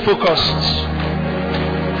stay focused,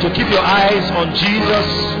 to keep your eyes on Jesus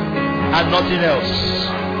and nothing else.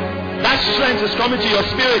 That strength is coming to your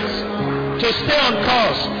spirit to stay on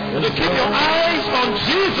course, to keep your eyes on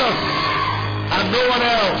Jesus and no one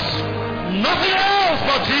else. Nothing else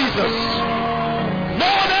but Jesus. No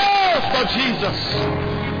one else but Jesus.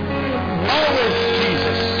 Always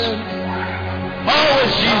Jesus.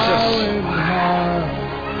 Always Jesus.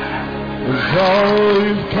 Is all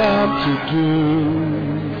you've come to do.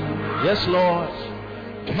 Yes, Lord.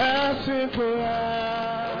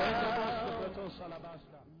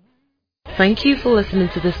 Thank you for listening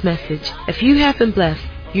to this message. If you have been blessed,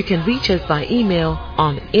 you can reach us by email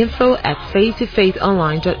on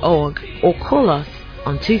info@faithtofaithonline.org or call us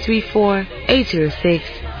on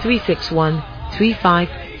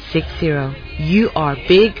 234-806-361-3560. You are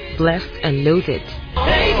big, blessed, and loaded.